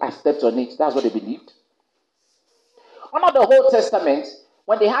God has stepped on it. That's what they believed. Under the Old Testament,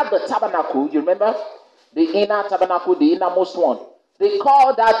 when they had the tabernacle, you remember? The inner tabernacle, the innermost one. They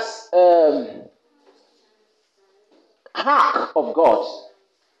call that ark of God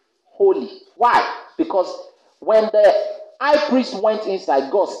holy. Why? Because when the high priest went inside,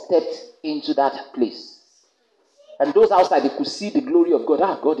 God stepped into that place. And those outside, they could see the glory of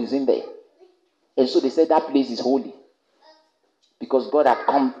God. God is in there. And so they said that place is holy. Because God had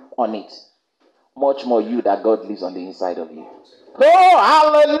come on it. Much more you that God lives on the inside of you. Oh,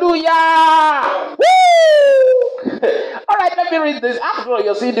 hallelujah! Woo! All right, let me read this. After all,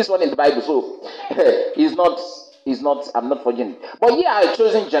 you're seeing this one in the Bible, so I'm not forgetting. But ye are a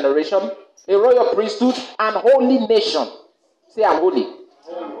chosen generation, a royal priesthood, and holy nation. Say, I'm holy.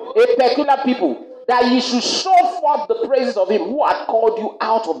 A peculiar people, that ye should show forth the praises of him who had called you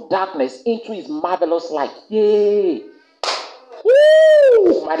out of darkness into his marvelous light. Yay!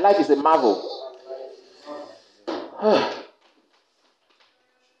 Woo! My life is a marvel.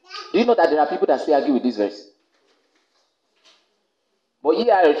 Do you know that there are people that still argue with this verse? But ye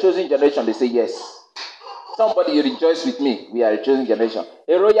are a chosen generation, they say yes. Somebody, you rejoice with me, we are a chosen generation.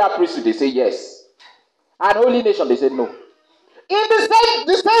 A royal priesthood, they say yes. An holy nation, they say no. In the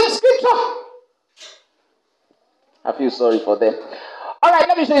same scripture. I feel sorry for them. All right,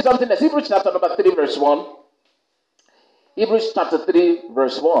 let me show you something else. Hebrews chapter number 3, verse 1. Hebrews chapter 3,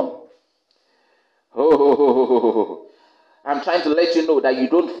 verse 1. Oh, I'm trying to let you know that you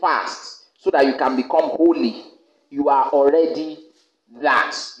don't fast so that you can become holy. You are already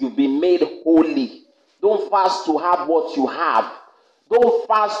that. You've been made holy. Don't fast to have what you have. Don't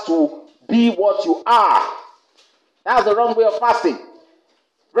fast to be what you are. That's the wrong way of fasting.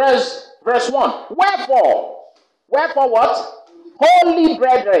 Verse 1. Wherefore what? Holy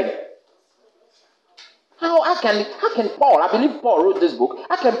brethren. How can Paul, I believe Paul wrote this book,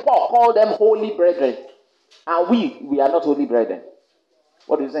 how can Paul call them holy brethren? And we are not holy brethren.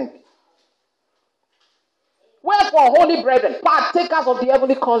 What do you think? Wherefore, holy brethren, partakers of the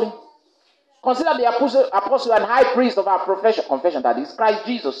heavenly calling, consider the apostle and high priest of our confession, that is Christ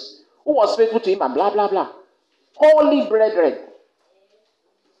Jesus, who was faithful to him and blah, blah, blah. Holy brethren.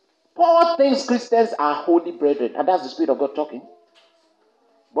 Paul thinks Christians are holy brethren, and that's the Spirit of God talking.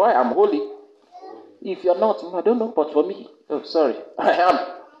 Boy, I'm holy. If you're not, I don't know, but for me, oh, sorry, I am.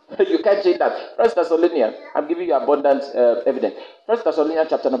 You can't change that. 1 Thessalonians, I'm giving you abundant evidence. 1 Thessalonians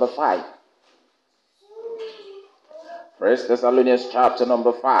chapter number 5. 1 Thessalonians chapter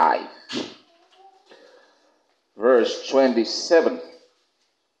number 5. Verse 27.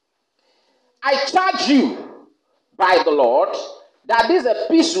 I charge you by the Lord that this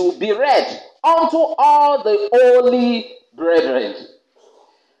epistle be read unto all the holy brethren.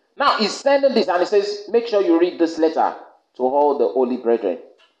 Now he's sending this and he says, make sure you read this letter to all the holy brethren.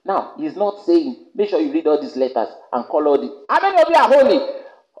 Now he's not saying, make sure you read all these letters and call all the... How many of you are holy?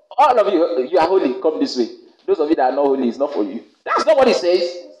 All of you are holy. Come this way. Those of you that are not holy, it's not for you. That's not what he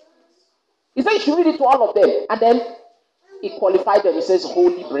says. He says you should read it to all of them. And then he qualified them. He says,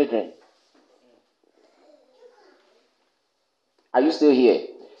 holy brethren. Are you still here?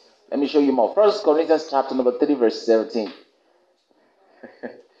 Let me show you more. 1 Corinthians chapter number 3, verse 17.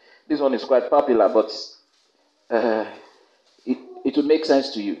 This one is quite popular, but it will make sense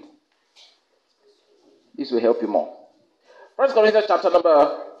to you. This will help you more. 1 Corinthians chapter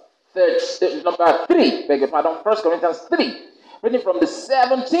number 3, beg your pardon, 1 Corinthians 3, reading from the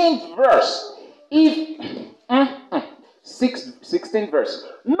 17th verse. 16th verse.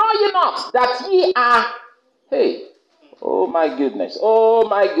 Know ye not that ye are, oh my goodness.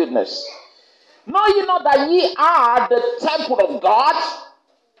 Know ye not that ye are the temple of God,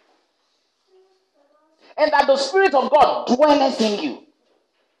 and that the Spirit of God dwelleth in you?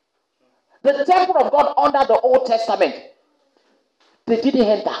 The temple of God under the Old Testament, they didn't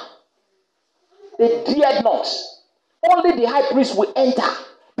enter. They dared not. Only the high priest will enter.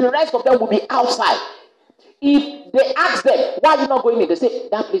 The rest of them will be outside. If they ask them, why are you not going in? They say,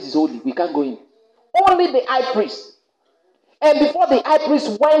 that place is holy. We can't go in. Only the high priest. And before the high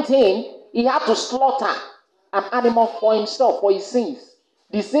priest went in, he had to slaughter an animal for himself, for his sins.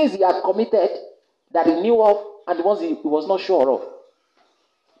 The sins he had committed that he knew of and the ones he was not sure of.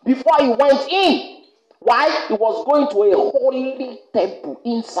 Before he went in, Why? He was going to a holy temple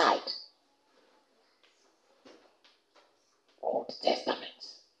inside Old Testament.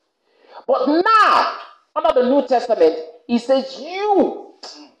 But now, under the New Testament, he says, you,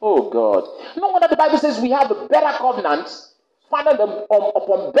 oh God. No wonder the Bible says we have a better covenant founded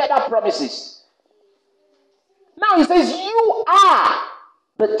upon better promises. Now he says, you are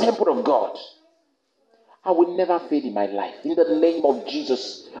the temple of God. I will never fail in my life. In the name of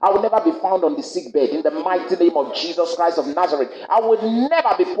Jesus. I will never be found on the sick bed. In the mighty name of Jesus Christ of Nazareth. I will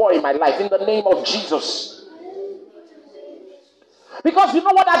never be poor in my life. In the name of Jesus. Because you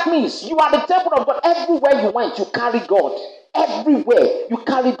know what that means? You are the temple of God. Everywhere you went, you carry God. Everywhere, you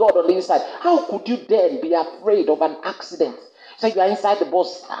carry God on the inside. How could you then be afraid of an accident? So you are inside the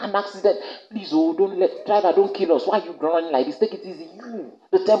bus, an accident. Please, oh, don't let driver, don't kill us. Why are you running like this? Take it easy. You,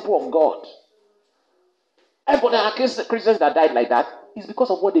 the temple of God. Everybody are Christians that died like that is because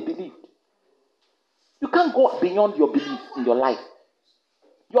of what they believed. You can't go beyond your belief in your life.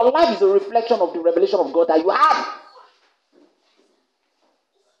 Your life is a reflection of the revelation of God that you have.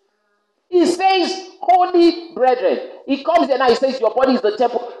 He says, holy brethren. He comes there now, he says, your body is the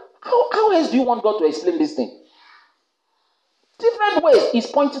temple. How else do you want God to explain this thing? Different ways. He's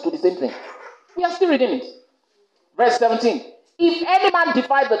pointing to the same thing. We are still reading it. Verse 17. If any man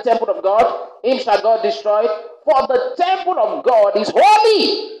defile the temple of God, him shall God destroy. For the temple of God is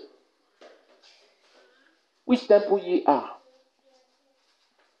holy. Which temple ye are?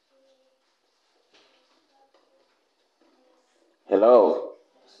 Hello.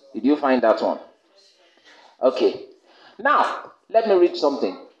 Did you find that one? Okay. Now, let me read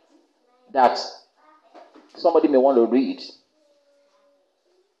something that somebody may want to read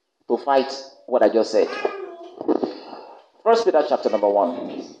to fight what I just said. 1 Peter chapter number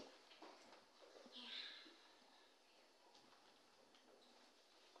 1.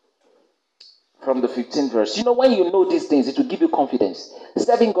 From the 15th verse. You know, when you know these things, it will give you confidence.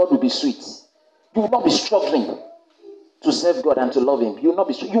 Serving God will be sweet. You will not be struggling to serve God and to love Him. You will not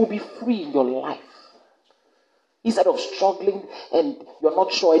be. You will be free in your life. Instead of struggling and you're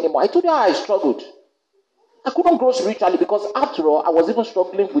not sure anymore. I told you how I struggled. I couldn't grow spiritually because after all, I was even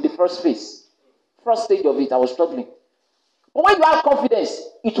struggling with the first phase. First stage of it, I was struggling. But when you have confidence,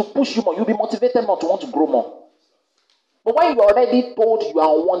 it will push you more. You'll be motivated more to want to grow more. But when you're already told you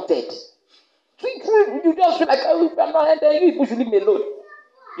are unwanted, you just feel like, oh, I'm not entering you, people should leave me alone.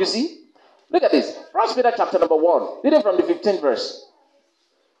 You see? Look at this. 1 Peter chapter number 1. Reading from the 15th verse.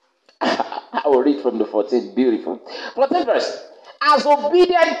 I will read from the 14th. Beautiful. 14th verse. As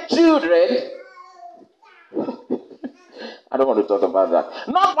obedient children, I don't want to talk about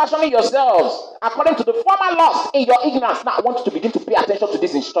that. Not fashioning yourselves according to the former lust in your ignorance. Now, I want you to begin to pay attention to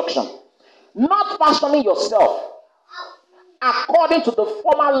this instruction. Not fashioning yourself according to the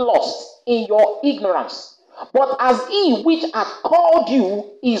former lust in your ignorance. But as he which hath called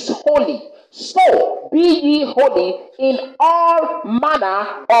you is holy, so be ye holy in all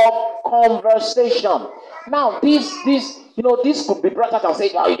manner of conversation. Now, this could be brought out and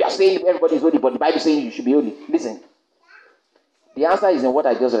said, oh, you are saying everybody is holy, but the Bible is saying you should be holy. Listen. The answer is in what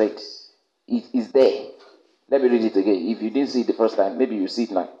I just read. It is there. Let me read it again. If you didn't see it the first time, maybe you see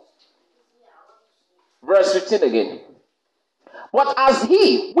it now. Verse 15 again. But as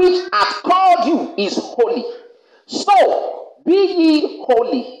he which hath called you is holy, so be ye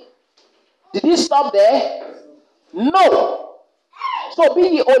holy. Did he stop there? No. So be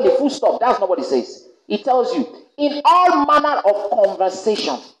ye holy, full stop. That's not what it says. It tells you, in all manner of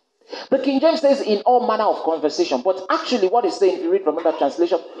conversation. The King James says in all manner of conversation. But actually what it's saying, if you read from another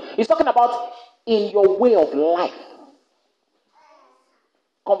translation, it's talking about in your way of life.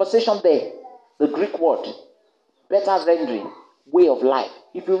 Conversation there, the Greek word, better rendering, way of life.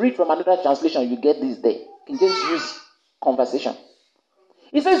 If you read from another translation, you get this there. King James use conversation.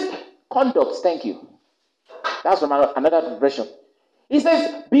 It says conduct, thank you. That's from another version. It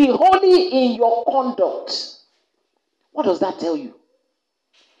says, be holy in your conduct. What does that tell you?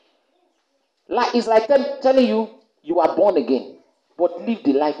 It's like telling you, you are born again, but live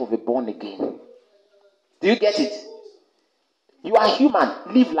the life of a born again. Do you get it? You are human,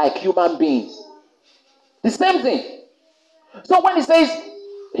 live like human beings. The same thing. So when it says,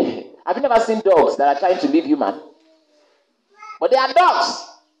 have you never seen dogs that are trying to live human? But they are dogs.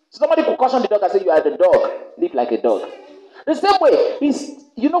 So somebody could caution the dog and say, you are the dog, live like a dog. The same way,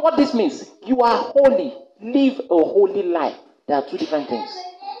 you know what this means? You are holy, live a holy life. There are two different things.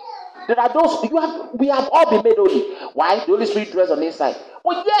 There are those, we have all been made holy. Why? The Holy Spirit dwells on the inside.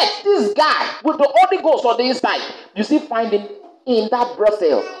 But yet, this guy with the Holy Ghost on the inside, you see finding in that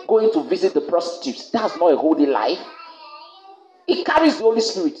brothel, going to visit the prostitutes. That's not a holy life. He carries the Holy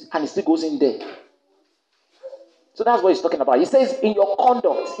Spirit and he still goes in there. So that's what he's talking about. He says, in your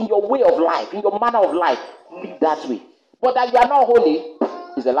conduct, in your way of life, in your manner of life, live that way. But that you are not holy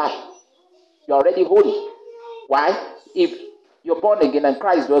is a lie. You're already holy. Why? If you're born again and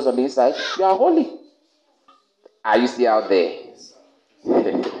Christ dwells on the inside, you are holy. Are you still out there?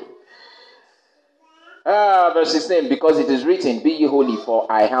 Verse 16, because it is written, be ye holy,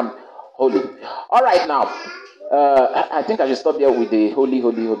 for I am holy. All right, now, I think I should stop there with the holy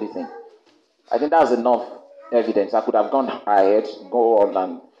thing. I think that's enough evidence. I could have gone ahead, go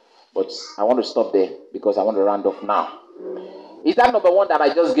on, but I want to stop there because I want to round off now. Is that number one that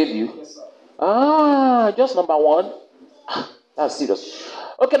I just gave you? Yes, sir. Just number one? That's serious.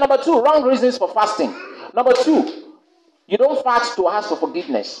 Okay, number two, wrong reasons for fasting. Number two, you don't fast to ask for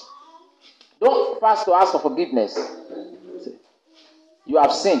forgiveness. Don't fast to ask for forgiveness. You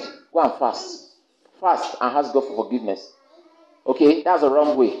have sinned. Go and fast. Fast and ask God for forgiveness. Okay, that's the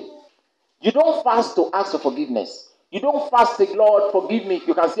wrong way. You don't fast to ask for forgiveness. You don't fast to say, Lord, forgive me.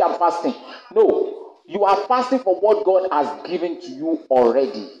 You can see I'm fasting. No, you are fasting for what God has given to you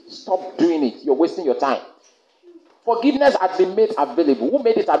already. Stop doing it. You're wasting your time. Forgiveness has been made available. Who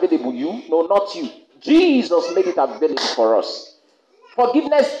made it available? You? No, not you. Jesus made it available for us.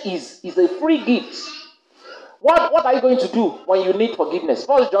 Forgiveness is a free gift. What are you going to do when you need forgiveness?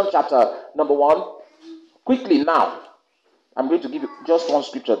 1 John chapter number 1. Quickly now. I'm going to give you just one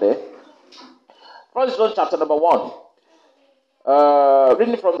scripture there. 1 John chapter number 1.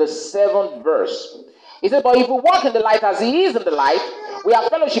 Reading from the 7th verse. He said, but if we walk in the light as he is in the light, we have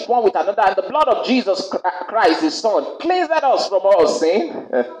fellowship one with another, and the blood of Jesus Christ, his son, cleanseth us from all sin.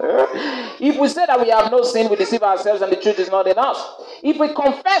 If we say that we have no sin, we deceive ourselves, and the truth is not in us. If we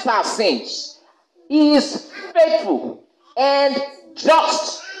confess our sins, he is faithful and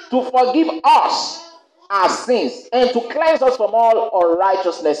just to forgive us our sins and to cleanse us from all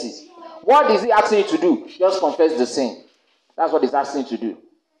unrighteousnesses. What is he asking you to do? Just confess the sin. That's what he's asking you to do.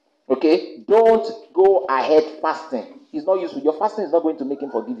 Okay? Don't go ahead fasting. It's not useful. Your fasting is not going to make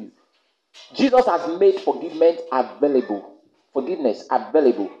him forgive you. Jesus has made forgiveness available. Forgiveness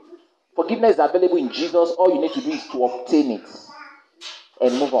available. Forgiveness is available in Jesus. All you need to do is to obtain it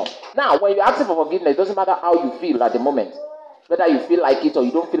and move on. Now, when you're asking for forgiveness, it doesn't matter how you feel at the moment. Whether you feel like it or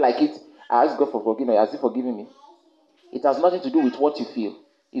you don't feel like it, I ask God for forgiveness. Has he forgiven me? It has nothing to do with what you feel.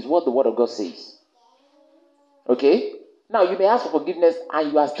 It's what the word of God says. Okay? Now, you may ask for forgiveness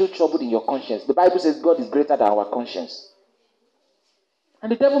and you are still troubled in your conscience. The Bible says God is greater than our conscience.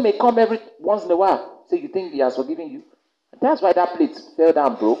 And the devil may come every once in a while. Say, you think he has forgiven you? That's why that plate fell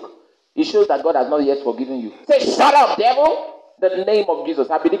down broke. It shows that God has not yet forgiven you. Say, shut up, devil! The name of Jesus.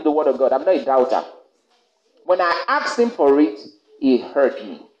 I believe the word of God. I'm not a doubter. When I asked him for it, he heard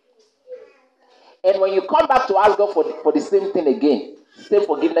me. And when you come back to ask God for the same thing again, same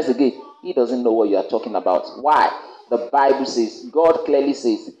forgiveness again, he doesn't know what you are talking about. Why? The Bible says, God clearly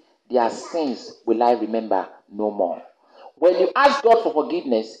says, their sins will I remember no more. When you ask God for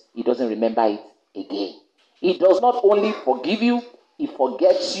forgiveness, he doesn't remember it again. He does not only forgive you, he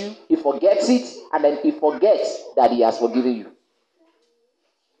forgets you, he forgets it, and then he forgets that he has forgiven you.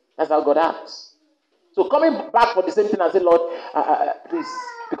 That's how God acts. So coming back for the same thing and say, Lord, please,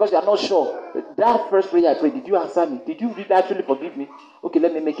 because you are not sure, that first prayer I prayed, did you answer me? Did you really actually forgive me? Okay,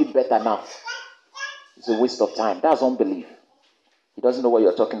 let me make it better now. It's a waste of time. That's unbelief. He doesn't know what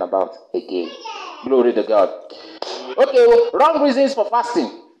you're talking about again. Glory to God. Okay, wrong reasons for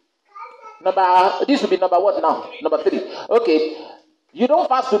fasting. This will be number what now? Number 3. Okay, you don't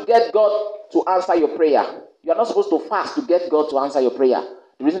fast to get God to answer your prayer. You are not supposed to fast to get God to answer your prayer.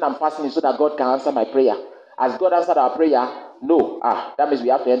 The reason I'm fasting is so that God can answer my prayer. Has God answered our prayer? No. That means we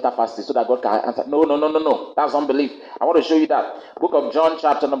have to enter fasting so that God can answer. No. That's unbelief. I want to show you that. Book of John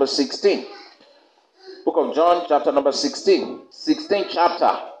chapter number 16. Book of John chapter number 16. 16th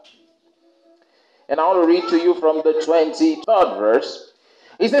chapter. And I want to read to you from the 23rd verse.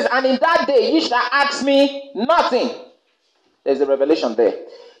 It says, and in that day ye shall ask me nothing. There's a revelation there.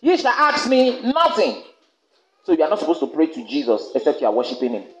 Ye shall ask me nothing. So you are not supposed to pray to Jesus except you are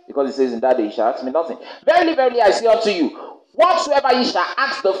worshiping him. Because it says in that day you shall ask me nothing. Verily, verily, I say unto you, whatsoever ye shall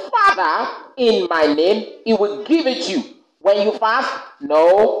ask the Father in my name, he will give it you. When you fast,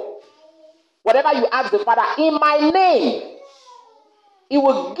 no. Whatever you ask the Father in my name, he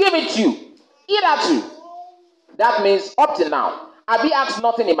will give it you. Hitherto. That means up to now, have ye asked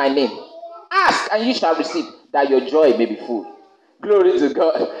nothing in my name? Ask and ye shall receive, that your joy may be full. Glory to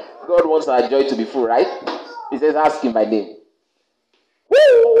God. God wants our joy to be full, right? He says, ask in my name.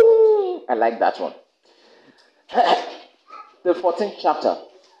 Woo! I like that one. The 14th chapter.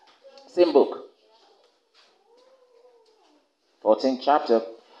 Same book. 14th chapter.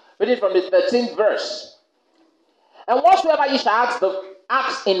 Read it from the 13th verse. And whatsoever ye shall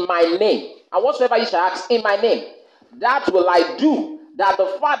ask in my name, and whatsoever ye shall ask in my name, that will I do, that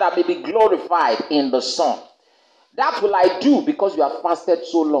the Father may be glorified in the Son. That will I do because you have fasted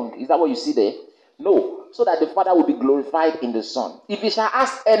so long. Is that what you see there? No. So that the Father will be glorified in the Son. If you shall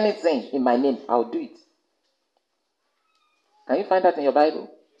ask anything in my name, I'll do it. Can you find that in your Bible?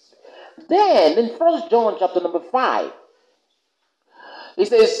 Then in 1 John chapter number 5, it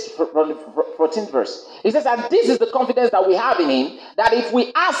says, from the 14th verse, it says, and this is the confidence that we have in him, that if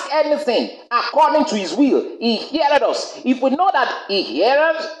we ask anything according to his will, he heareth us. If we know that he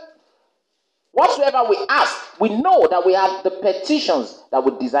heareth, whatsoever we ask, we know that we have the petitions that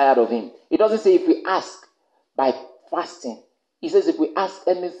we desire of him. It doesn't say if we ask by fasting. It says if we ask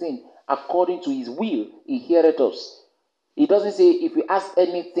anything according to his will, he heareth us. It doesn't say if we ask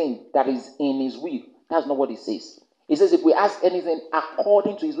anything that is in his will. That's not what it says. It says if we ask anything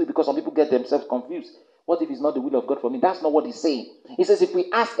according to his will, because some people get themselves confused. What if it's not the will of God for me? That's not what he's saying. He says if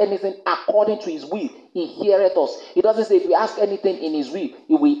we ask anything according to his will, he heareth us. He doesn't say if we ask anything in his will,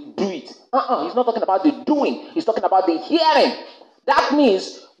 he will do it. He's not talking about the doing. He's talking about the hearing. That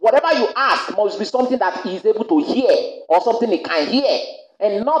means whatever you ask must be something that he is able to hear or something he can hear.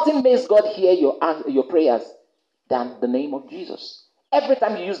 And nothing makes God hear your prayers than the name of Jesus. Every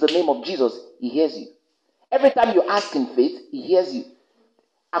time you use the name of Jesus, he hears you. Every time you ask in faith, he hears you.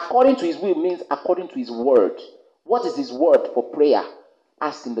 According to his will means according to his word. What is his word for prayer?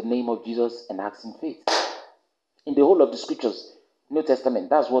 Ask in the name of Jesus and ask in faith. In the whole of the scriptures, New Testament,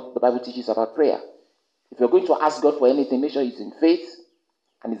 that's what the Bible teaches about prayer. If you're going to ask God for anything, make sure it's in faith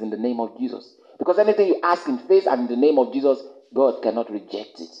and it's in the name of Jesus. Because anything you ask in faith and in the name of Jesus, God cannot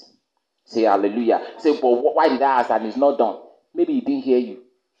reject it. Say hallelujah. Say, but why did I ask and it's not done? Maybe he didn't hear you.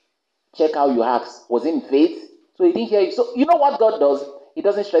 Check how you asked. Was it in faith? So he didn't hear you. So you know what God does? He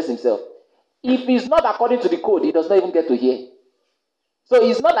doesn't stress himself. If it's not according to the code, he does not even get to hear. So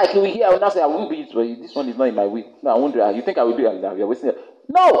it's not like he will hear and now say, I won't do it for you. This one is not in my will. No, I won't do it. You think I will do it? You're wasting it.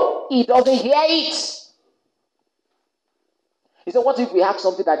 No, he doesn't hear it. He said, what if we ask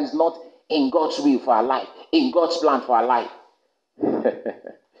something that is not in God's will for our life, in God's plan for our life?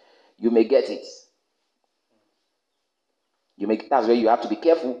 You may get it. That's where you have to be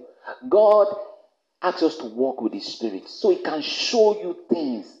careful. God asks us to walk with his spirit so he can show you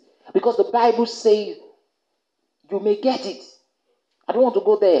things. Because the Bible says you may get it. I don't want to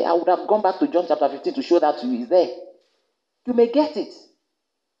go there. I would have gone back to John chapter 15 to show that to you. It's there. You may get it.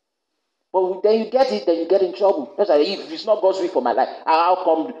 But then you get it, then you get in trouble. That's like, if it's not God's will for my life, how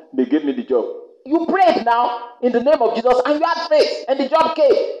come they gave me the job? You prayed now in the name of Jesus and you had faith and the job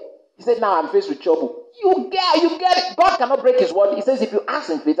came. He said, now I'm faced with trouble. You get it. God cannot break his word. He says, if you ask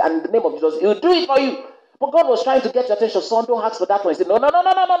in faith and in the name of Jesus, he'll do it for you. But God was trying to get your attention. Son, don't ask for that one. He said, no. Lord,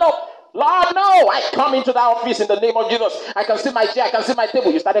 no. I come into that office in the name of Jesus. I can see my chair. I can see my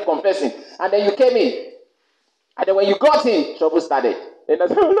table. You started confessing. And then you came in. And then when you got in, trouble started. And I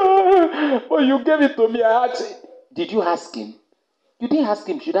said, no, but you gave it to me. I asked him. Did you ask him? You didn't ask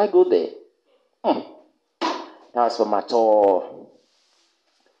him. Should I go there? That was for my tour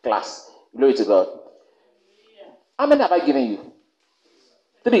class. Glory to God. How many have I given you?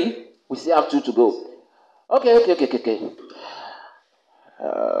 3. We still have 2 to go. Okay.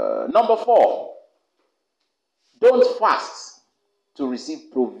 Number 4. Don't fast to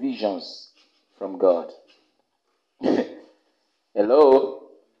receive provisions from God. Hello?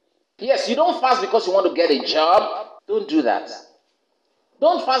 Yes, you don't fast because you want to get a job. Don't do that.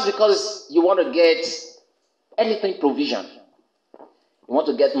 Don't fast because you want to get anything provision. You want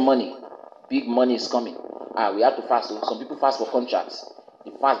to get money. Big money is coming. We have to fast. Some people fast for contracts.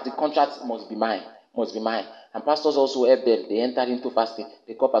 The contract must be mine. And pastors also help them. They enter into fasting.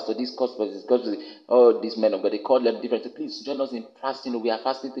 They call pastor this, call pastor this, these men of God. They call them different. Please join us in fasting. We are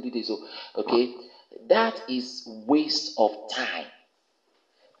fasting 3 days. Okay? That is waste of time.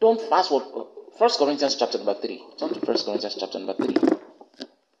 Don't fast for 1 Corinthians chapter number 3. Turn to 1 Corinthians chapter number 3.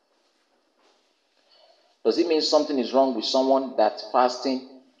 Does it mean something is wrong with someone that's fasting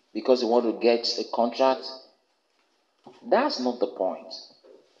because they want to get a contract? That's not the point.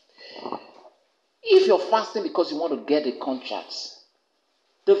 If you're fasting because you want to get a contract,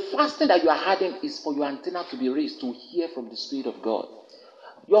 the fasting that you are having is for your antenna to be raised to hear from the Spirit of God.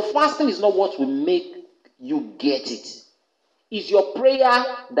 Your fasting is not what will make you get it. It's your prayer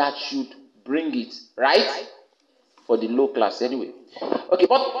that should bring it, right? For the low class anyway. Okay,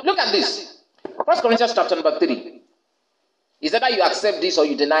 but look at this. 1 Corinthians chapter number 3. Is that you accept this or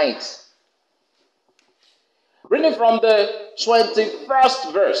you deny it? Reading from the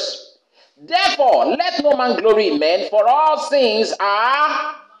 21st verse. Therefore, let no man glory in men, for all things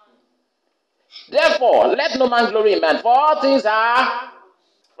are Therefore, let no man glory in man, for all things are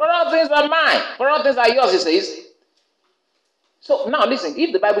mine, for all things are yours, he says. So now listen,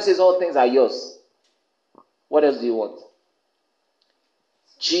 if the Bible says all things are yours, what else do you want?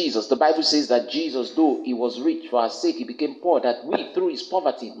 Jesus, the Bible says that Jesus, though he was rich, for our sake he became poor, that we through his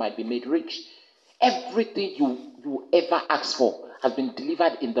poverty might be made rich. Everything you ever asked for has been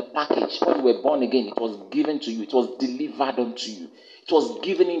delivered in the package. When you were born again, it was given to you. It was delivered unto you. It was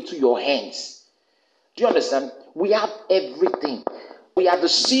given into your hands. Do you understand? We have everything. We are the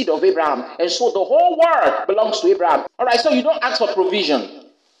seed of Abraham. And so the whole world belongs to Abraham. All right, so you don't ask for provision.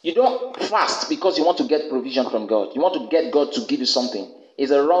 You don't fast because you want to get provision from God. You want to get God to give you something.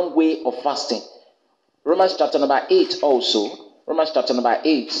 It's a wrong way of fasting. Romans chapter number 8 also. Romans chapter number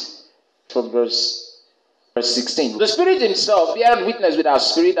 8 from verse 16. The Spirit himself beareth witness with our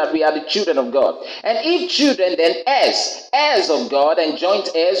spirit that we are the children of God. And if children, then heirs of God and joint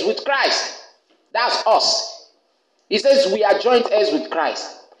heirs with Christ. That's us. He says we are joint heirs with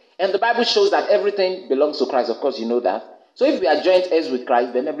Christ. And the Bible shows that everything belongs to Christ. Of course, you know that. So if we are joint heirs with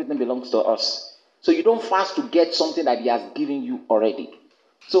Christ, then everything belongs to us. So you don't fast to get something that he has given you already.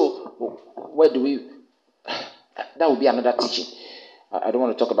 So where do we... That would be another teaching. I don't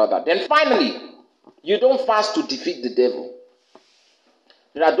want to talk about that. Then finally, you don't fast to defeat the devil.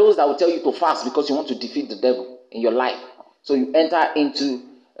 There are those that will tell you to fast because you want to defeat the devil in your life. So you enter into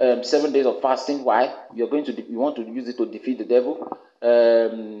 7 days of fasting. Why? You want to use it to defeat the devil.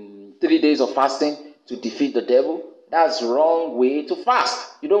 3 days of fasting to defeat the devil. That's the wrong way to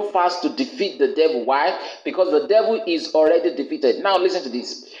fast. You don't fast to defeat the devil. Why? Because the devil is already defeated. Now listen to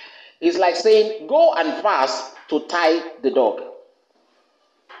this. It's like saying, go and fast to tie the dog.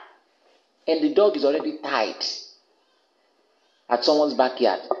 And the dog is already tied at someone's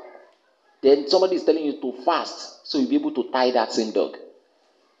backyard. Then somebody is telling you to fast so you'll be able to tie that same dog.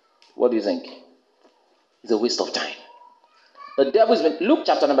 What do you think? It's a waste of time. The devil is... Luke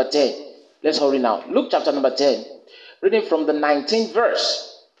chapter number 10. Let's hurry now. Luke chapter number 10. Reading from the 19th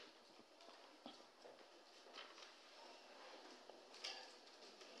verse.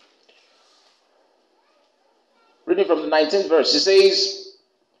 Reading from the 19th verse. It says...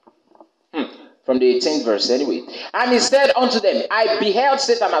 From the 18th verse anyway. And he said unto them, I beheld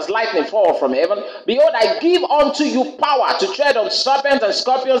Satan as lightning fall from heaven. Behold, I give unto you power to tread on serpents and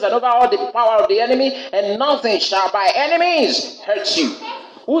scorpions and over all the power of the enemy, and nothing shall by any means hurt you.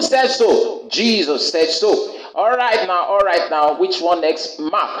 Who said so? Jesus said so. All right now. Which one next?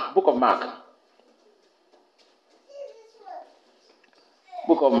 Mark. Book of Mark.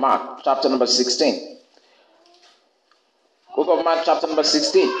 Book of Mark, chapter number 16. Book of Mark, chapter number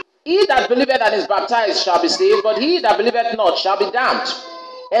 16. He that believeth and is baptized shall be saved, but he that believeth not shall be damned.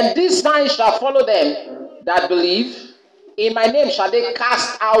 And these signs shall follow them that believe. In my name shall they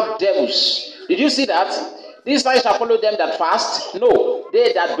cast out devils. Did you see that? These signs shall follow them that fast. No,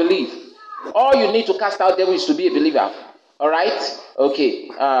 they that believe. All you need to cast out devils is to be a believer. All right? Okay.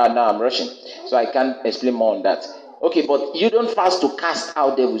 Now I'm rushing, so I can't explain more on that. Okay, but you don't fast to cast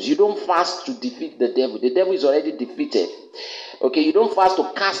out devils. You don't fast to defeat the devil. The devil is already defeated. Okay, you don't fast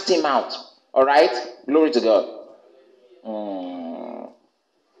to cast him out. All right? Glory to God.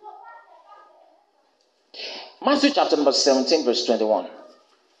 Matthew chapter number 17, verse 21.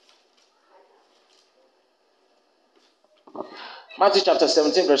 Matthew chapter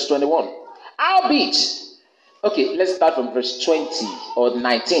 17, verse 21. Howbeit, okay, let's start from verse 20 or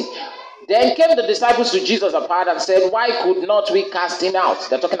 19. Then came the disciples to Jesus apart and said, why could not we cast him out?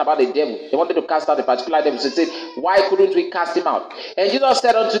 They're talking about the devil. They wanted to cast out a particular devil. So they said, why couldn't we cast him out? And Jesus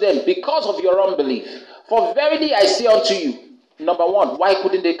said unto them, because of your unbelief. For verily I say unto you, number one, why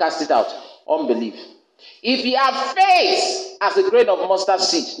couldn't they cast it out? Unbelief. If ye have faith as a grain of mustard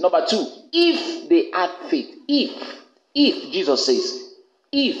seed. Number two, if they had faith. If, Jesus says,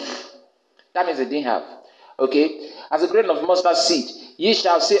 if. That means they didn't have. Okay? As a grain of mustard seed. Ye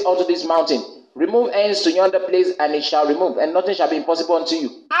shall say unto this mountain, remove hence to yonder place, and it shall remove, and nothing shall be impossible unto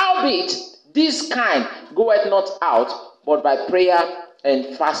you. Howbeit, this kind goeth not out, but by prayer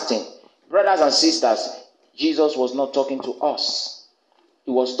and fasting. Brothers and sisters, Jesus was not talking to us.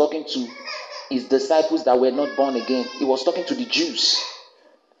 He was talking to his disciples that were not born again. He was talking to the Jews.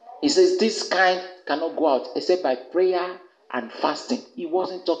 He says, this kind cannot go out except by prayer and fasting. He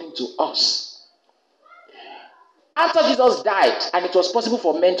wasn't talking to us. After Jesus died, and it was possible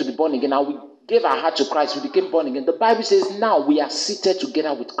for men to be born again, and we gave our heart to Christ, we became born again. The Bible says now we are seated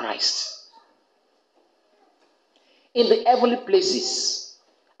together with Christ in the heavenly places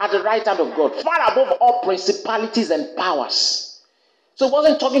at the right hand of God, far above all principalities and powers. So he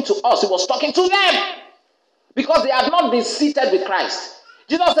wasn't talking to us, he was talking to them, because they had not been seated with Christ.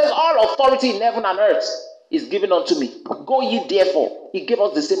 Jesus says, all authority in heaven and earth is given unto me. Go ye therefore. He gave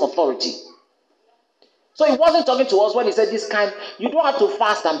us the same authority. So he wasn't talking to us when he said this kind. You don't have to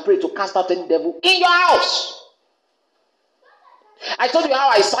fast and pray to cast out any devil in your house. I told you how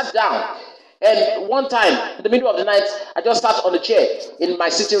I sat down. And one time, in the middle of the night, I just sat on a chair in my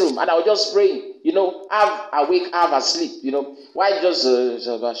sitting room. And I was just praying. Half awake, half asleep. Why just...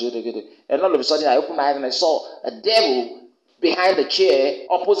 and all of a sudden, I opened my eyes and I saw a devil behind the chair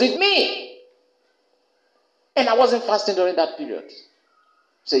opposite me. And I wasn't fasting during that period.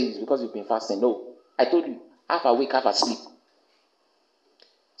 Say, it's because you've been fasting. No. I told you, half awake, half asleep.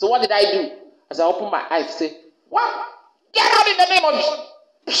 So what did I do? As I opened my eyes, say, what? Get out in the name of Jesus.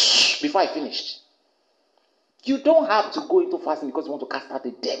 Before I finished. You don't have to go into fasting because you want to cast out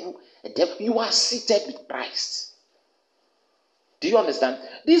the devil. You are seated with Christ. Do you understand?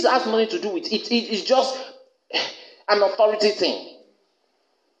 This has nothing to do with it. It's just an authority thing.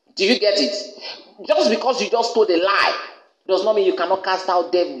 Do you get it? Just because you just told a lie does not mean you cannot cast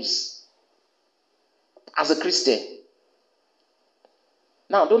out devils as a Christian.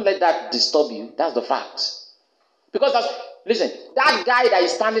 Now, don't let that disturb you. That's the fact. Because listen, that guy that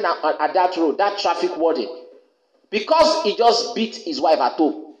is standing at that road, that traffic warden, because he just beat his wife at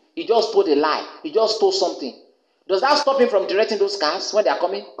home, he just told a lie, he just stole something. Does that stop him from directing those cars when they are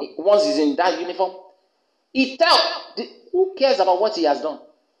coming? Once he's in that uniform, who cares about what he has done?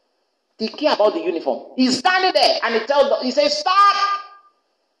 They care about the uniform. He's standing there and he says, stop!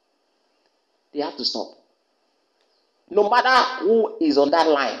 They have to stop. No matter who is on that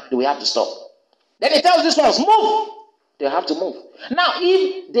line, they will have to stop. Then he tells these ones, move. They have to move. Now,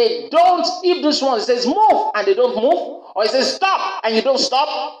 if this one says move and they don't move, or he says stop and you don't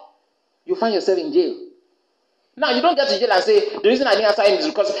stop, you find yourself in jail. Now, you don't get to jail and say, the reason I didn't answer him is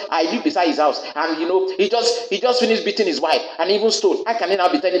because I live beside his house. And, he just finished beating his wife and even stole. How can he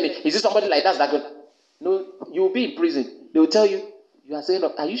now be telling me, is this somebody like that good? No, you will be in prison. They will tell you, you are saying,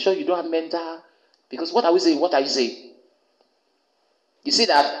 are you sure you don't have mental? Because what are we saying? What are you saying? You see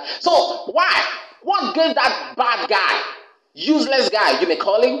that? So, why? What gave that bad guy, useless guy, you may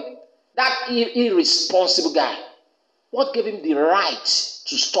call him, that irresponsible guy, what gave him the right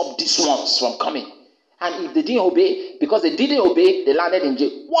to stop these ones from coming? And if they didn't obey, because they didn't obey, they landed in jail.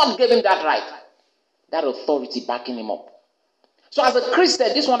 What gave him that right? That authority backing him up. So as a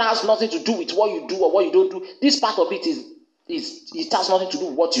Christian, this one has nothing to do with what you do or what you don't do. This part of it it has nothing to do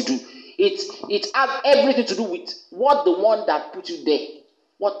with what you do. It has everything to do with what the one that put you there,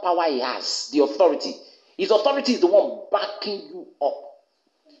 what power he has, the authority. His authority is the one backing you up.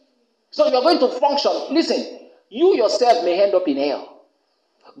 So you are going to function. Listen, you yourself may end up in hell,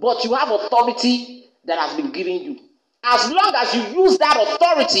 but you have authority that has been given you. As long as you use that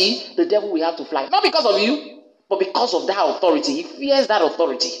authority, the devil will have to fly. Not because of you, but because of that authority. He fears that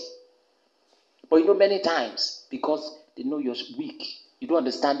authority. But many times, because they know you're weak, you don't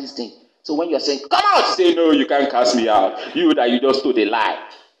understand this thing. So when you're saying, come out, you say, no, you can't cast me out. You just told a lie.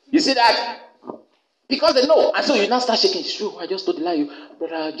 You see that? Because they know. And so you now start shaking. It's true, I just told a lie.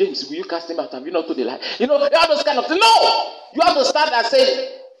 Brother James, will you cast him out? Have you not told a lie? You have those kind of things. No! You have to start and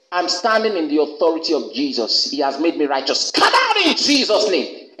say, I'm standing in the authority of Jesus. He has made me righteous. Come out in Jesus'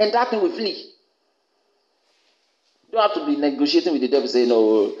 name. And that thing will flee. You don't have to be negotiating with the devil saying,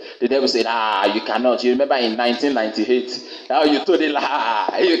 no. The devil said, you cannot. You remember in 1998, how you told him,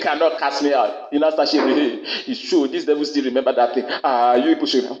 you cannot cast me out. You now start shaking. It's true. This devil still remember that thing. You people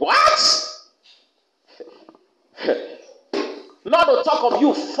should. What? Not to talk of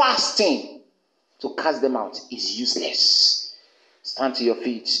you fasting to cast them out is useless. Stand to your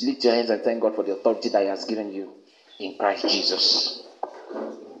feet, lift your hands and thank God for the authority that He has given you in Christ Jesus.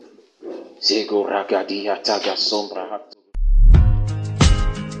 This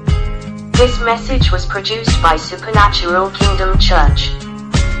message was produced by Supernatural Kingdom Church.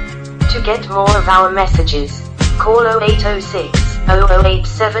 To get more of our messages, call 0806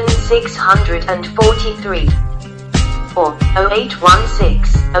 0087 643 or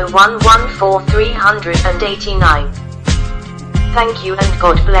 0816 0114 389. Thank you and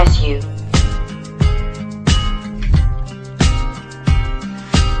God bless you.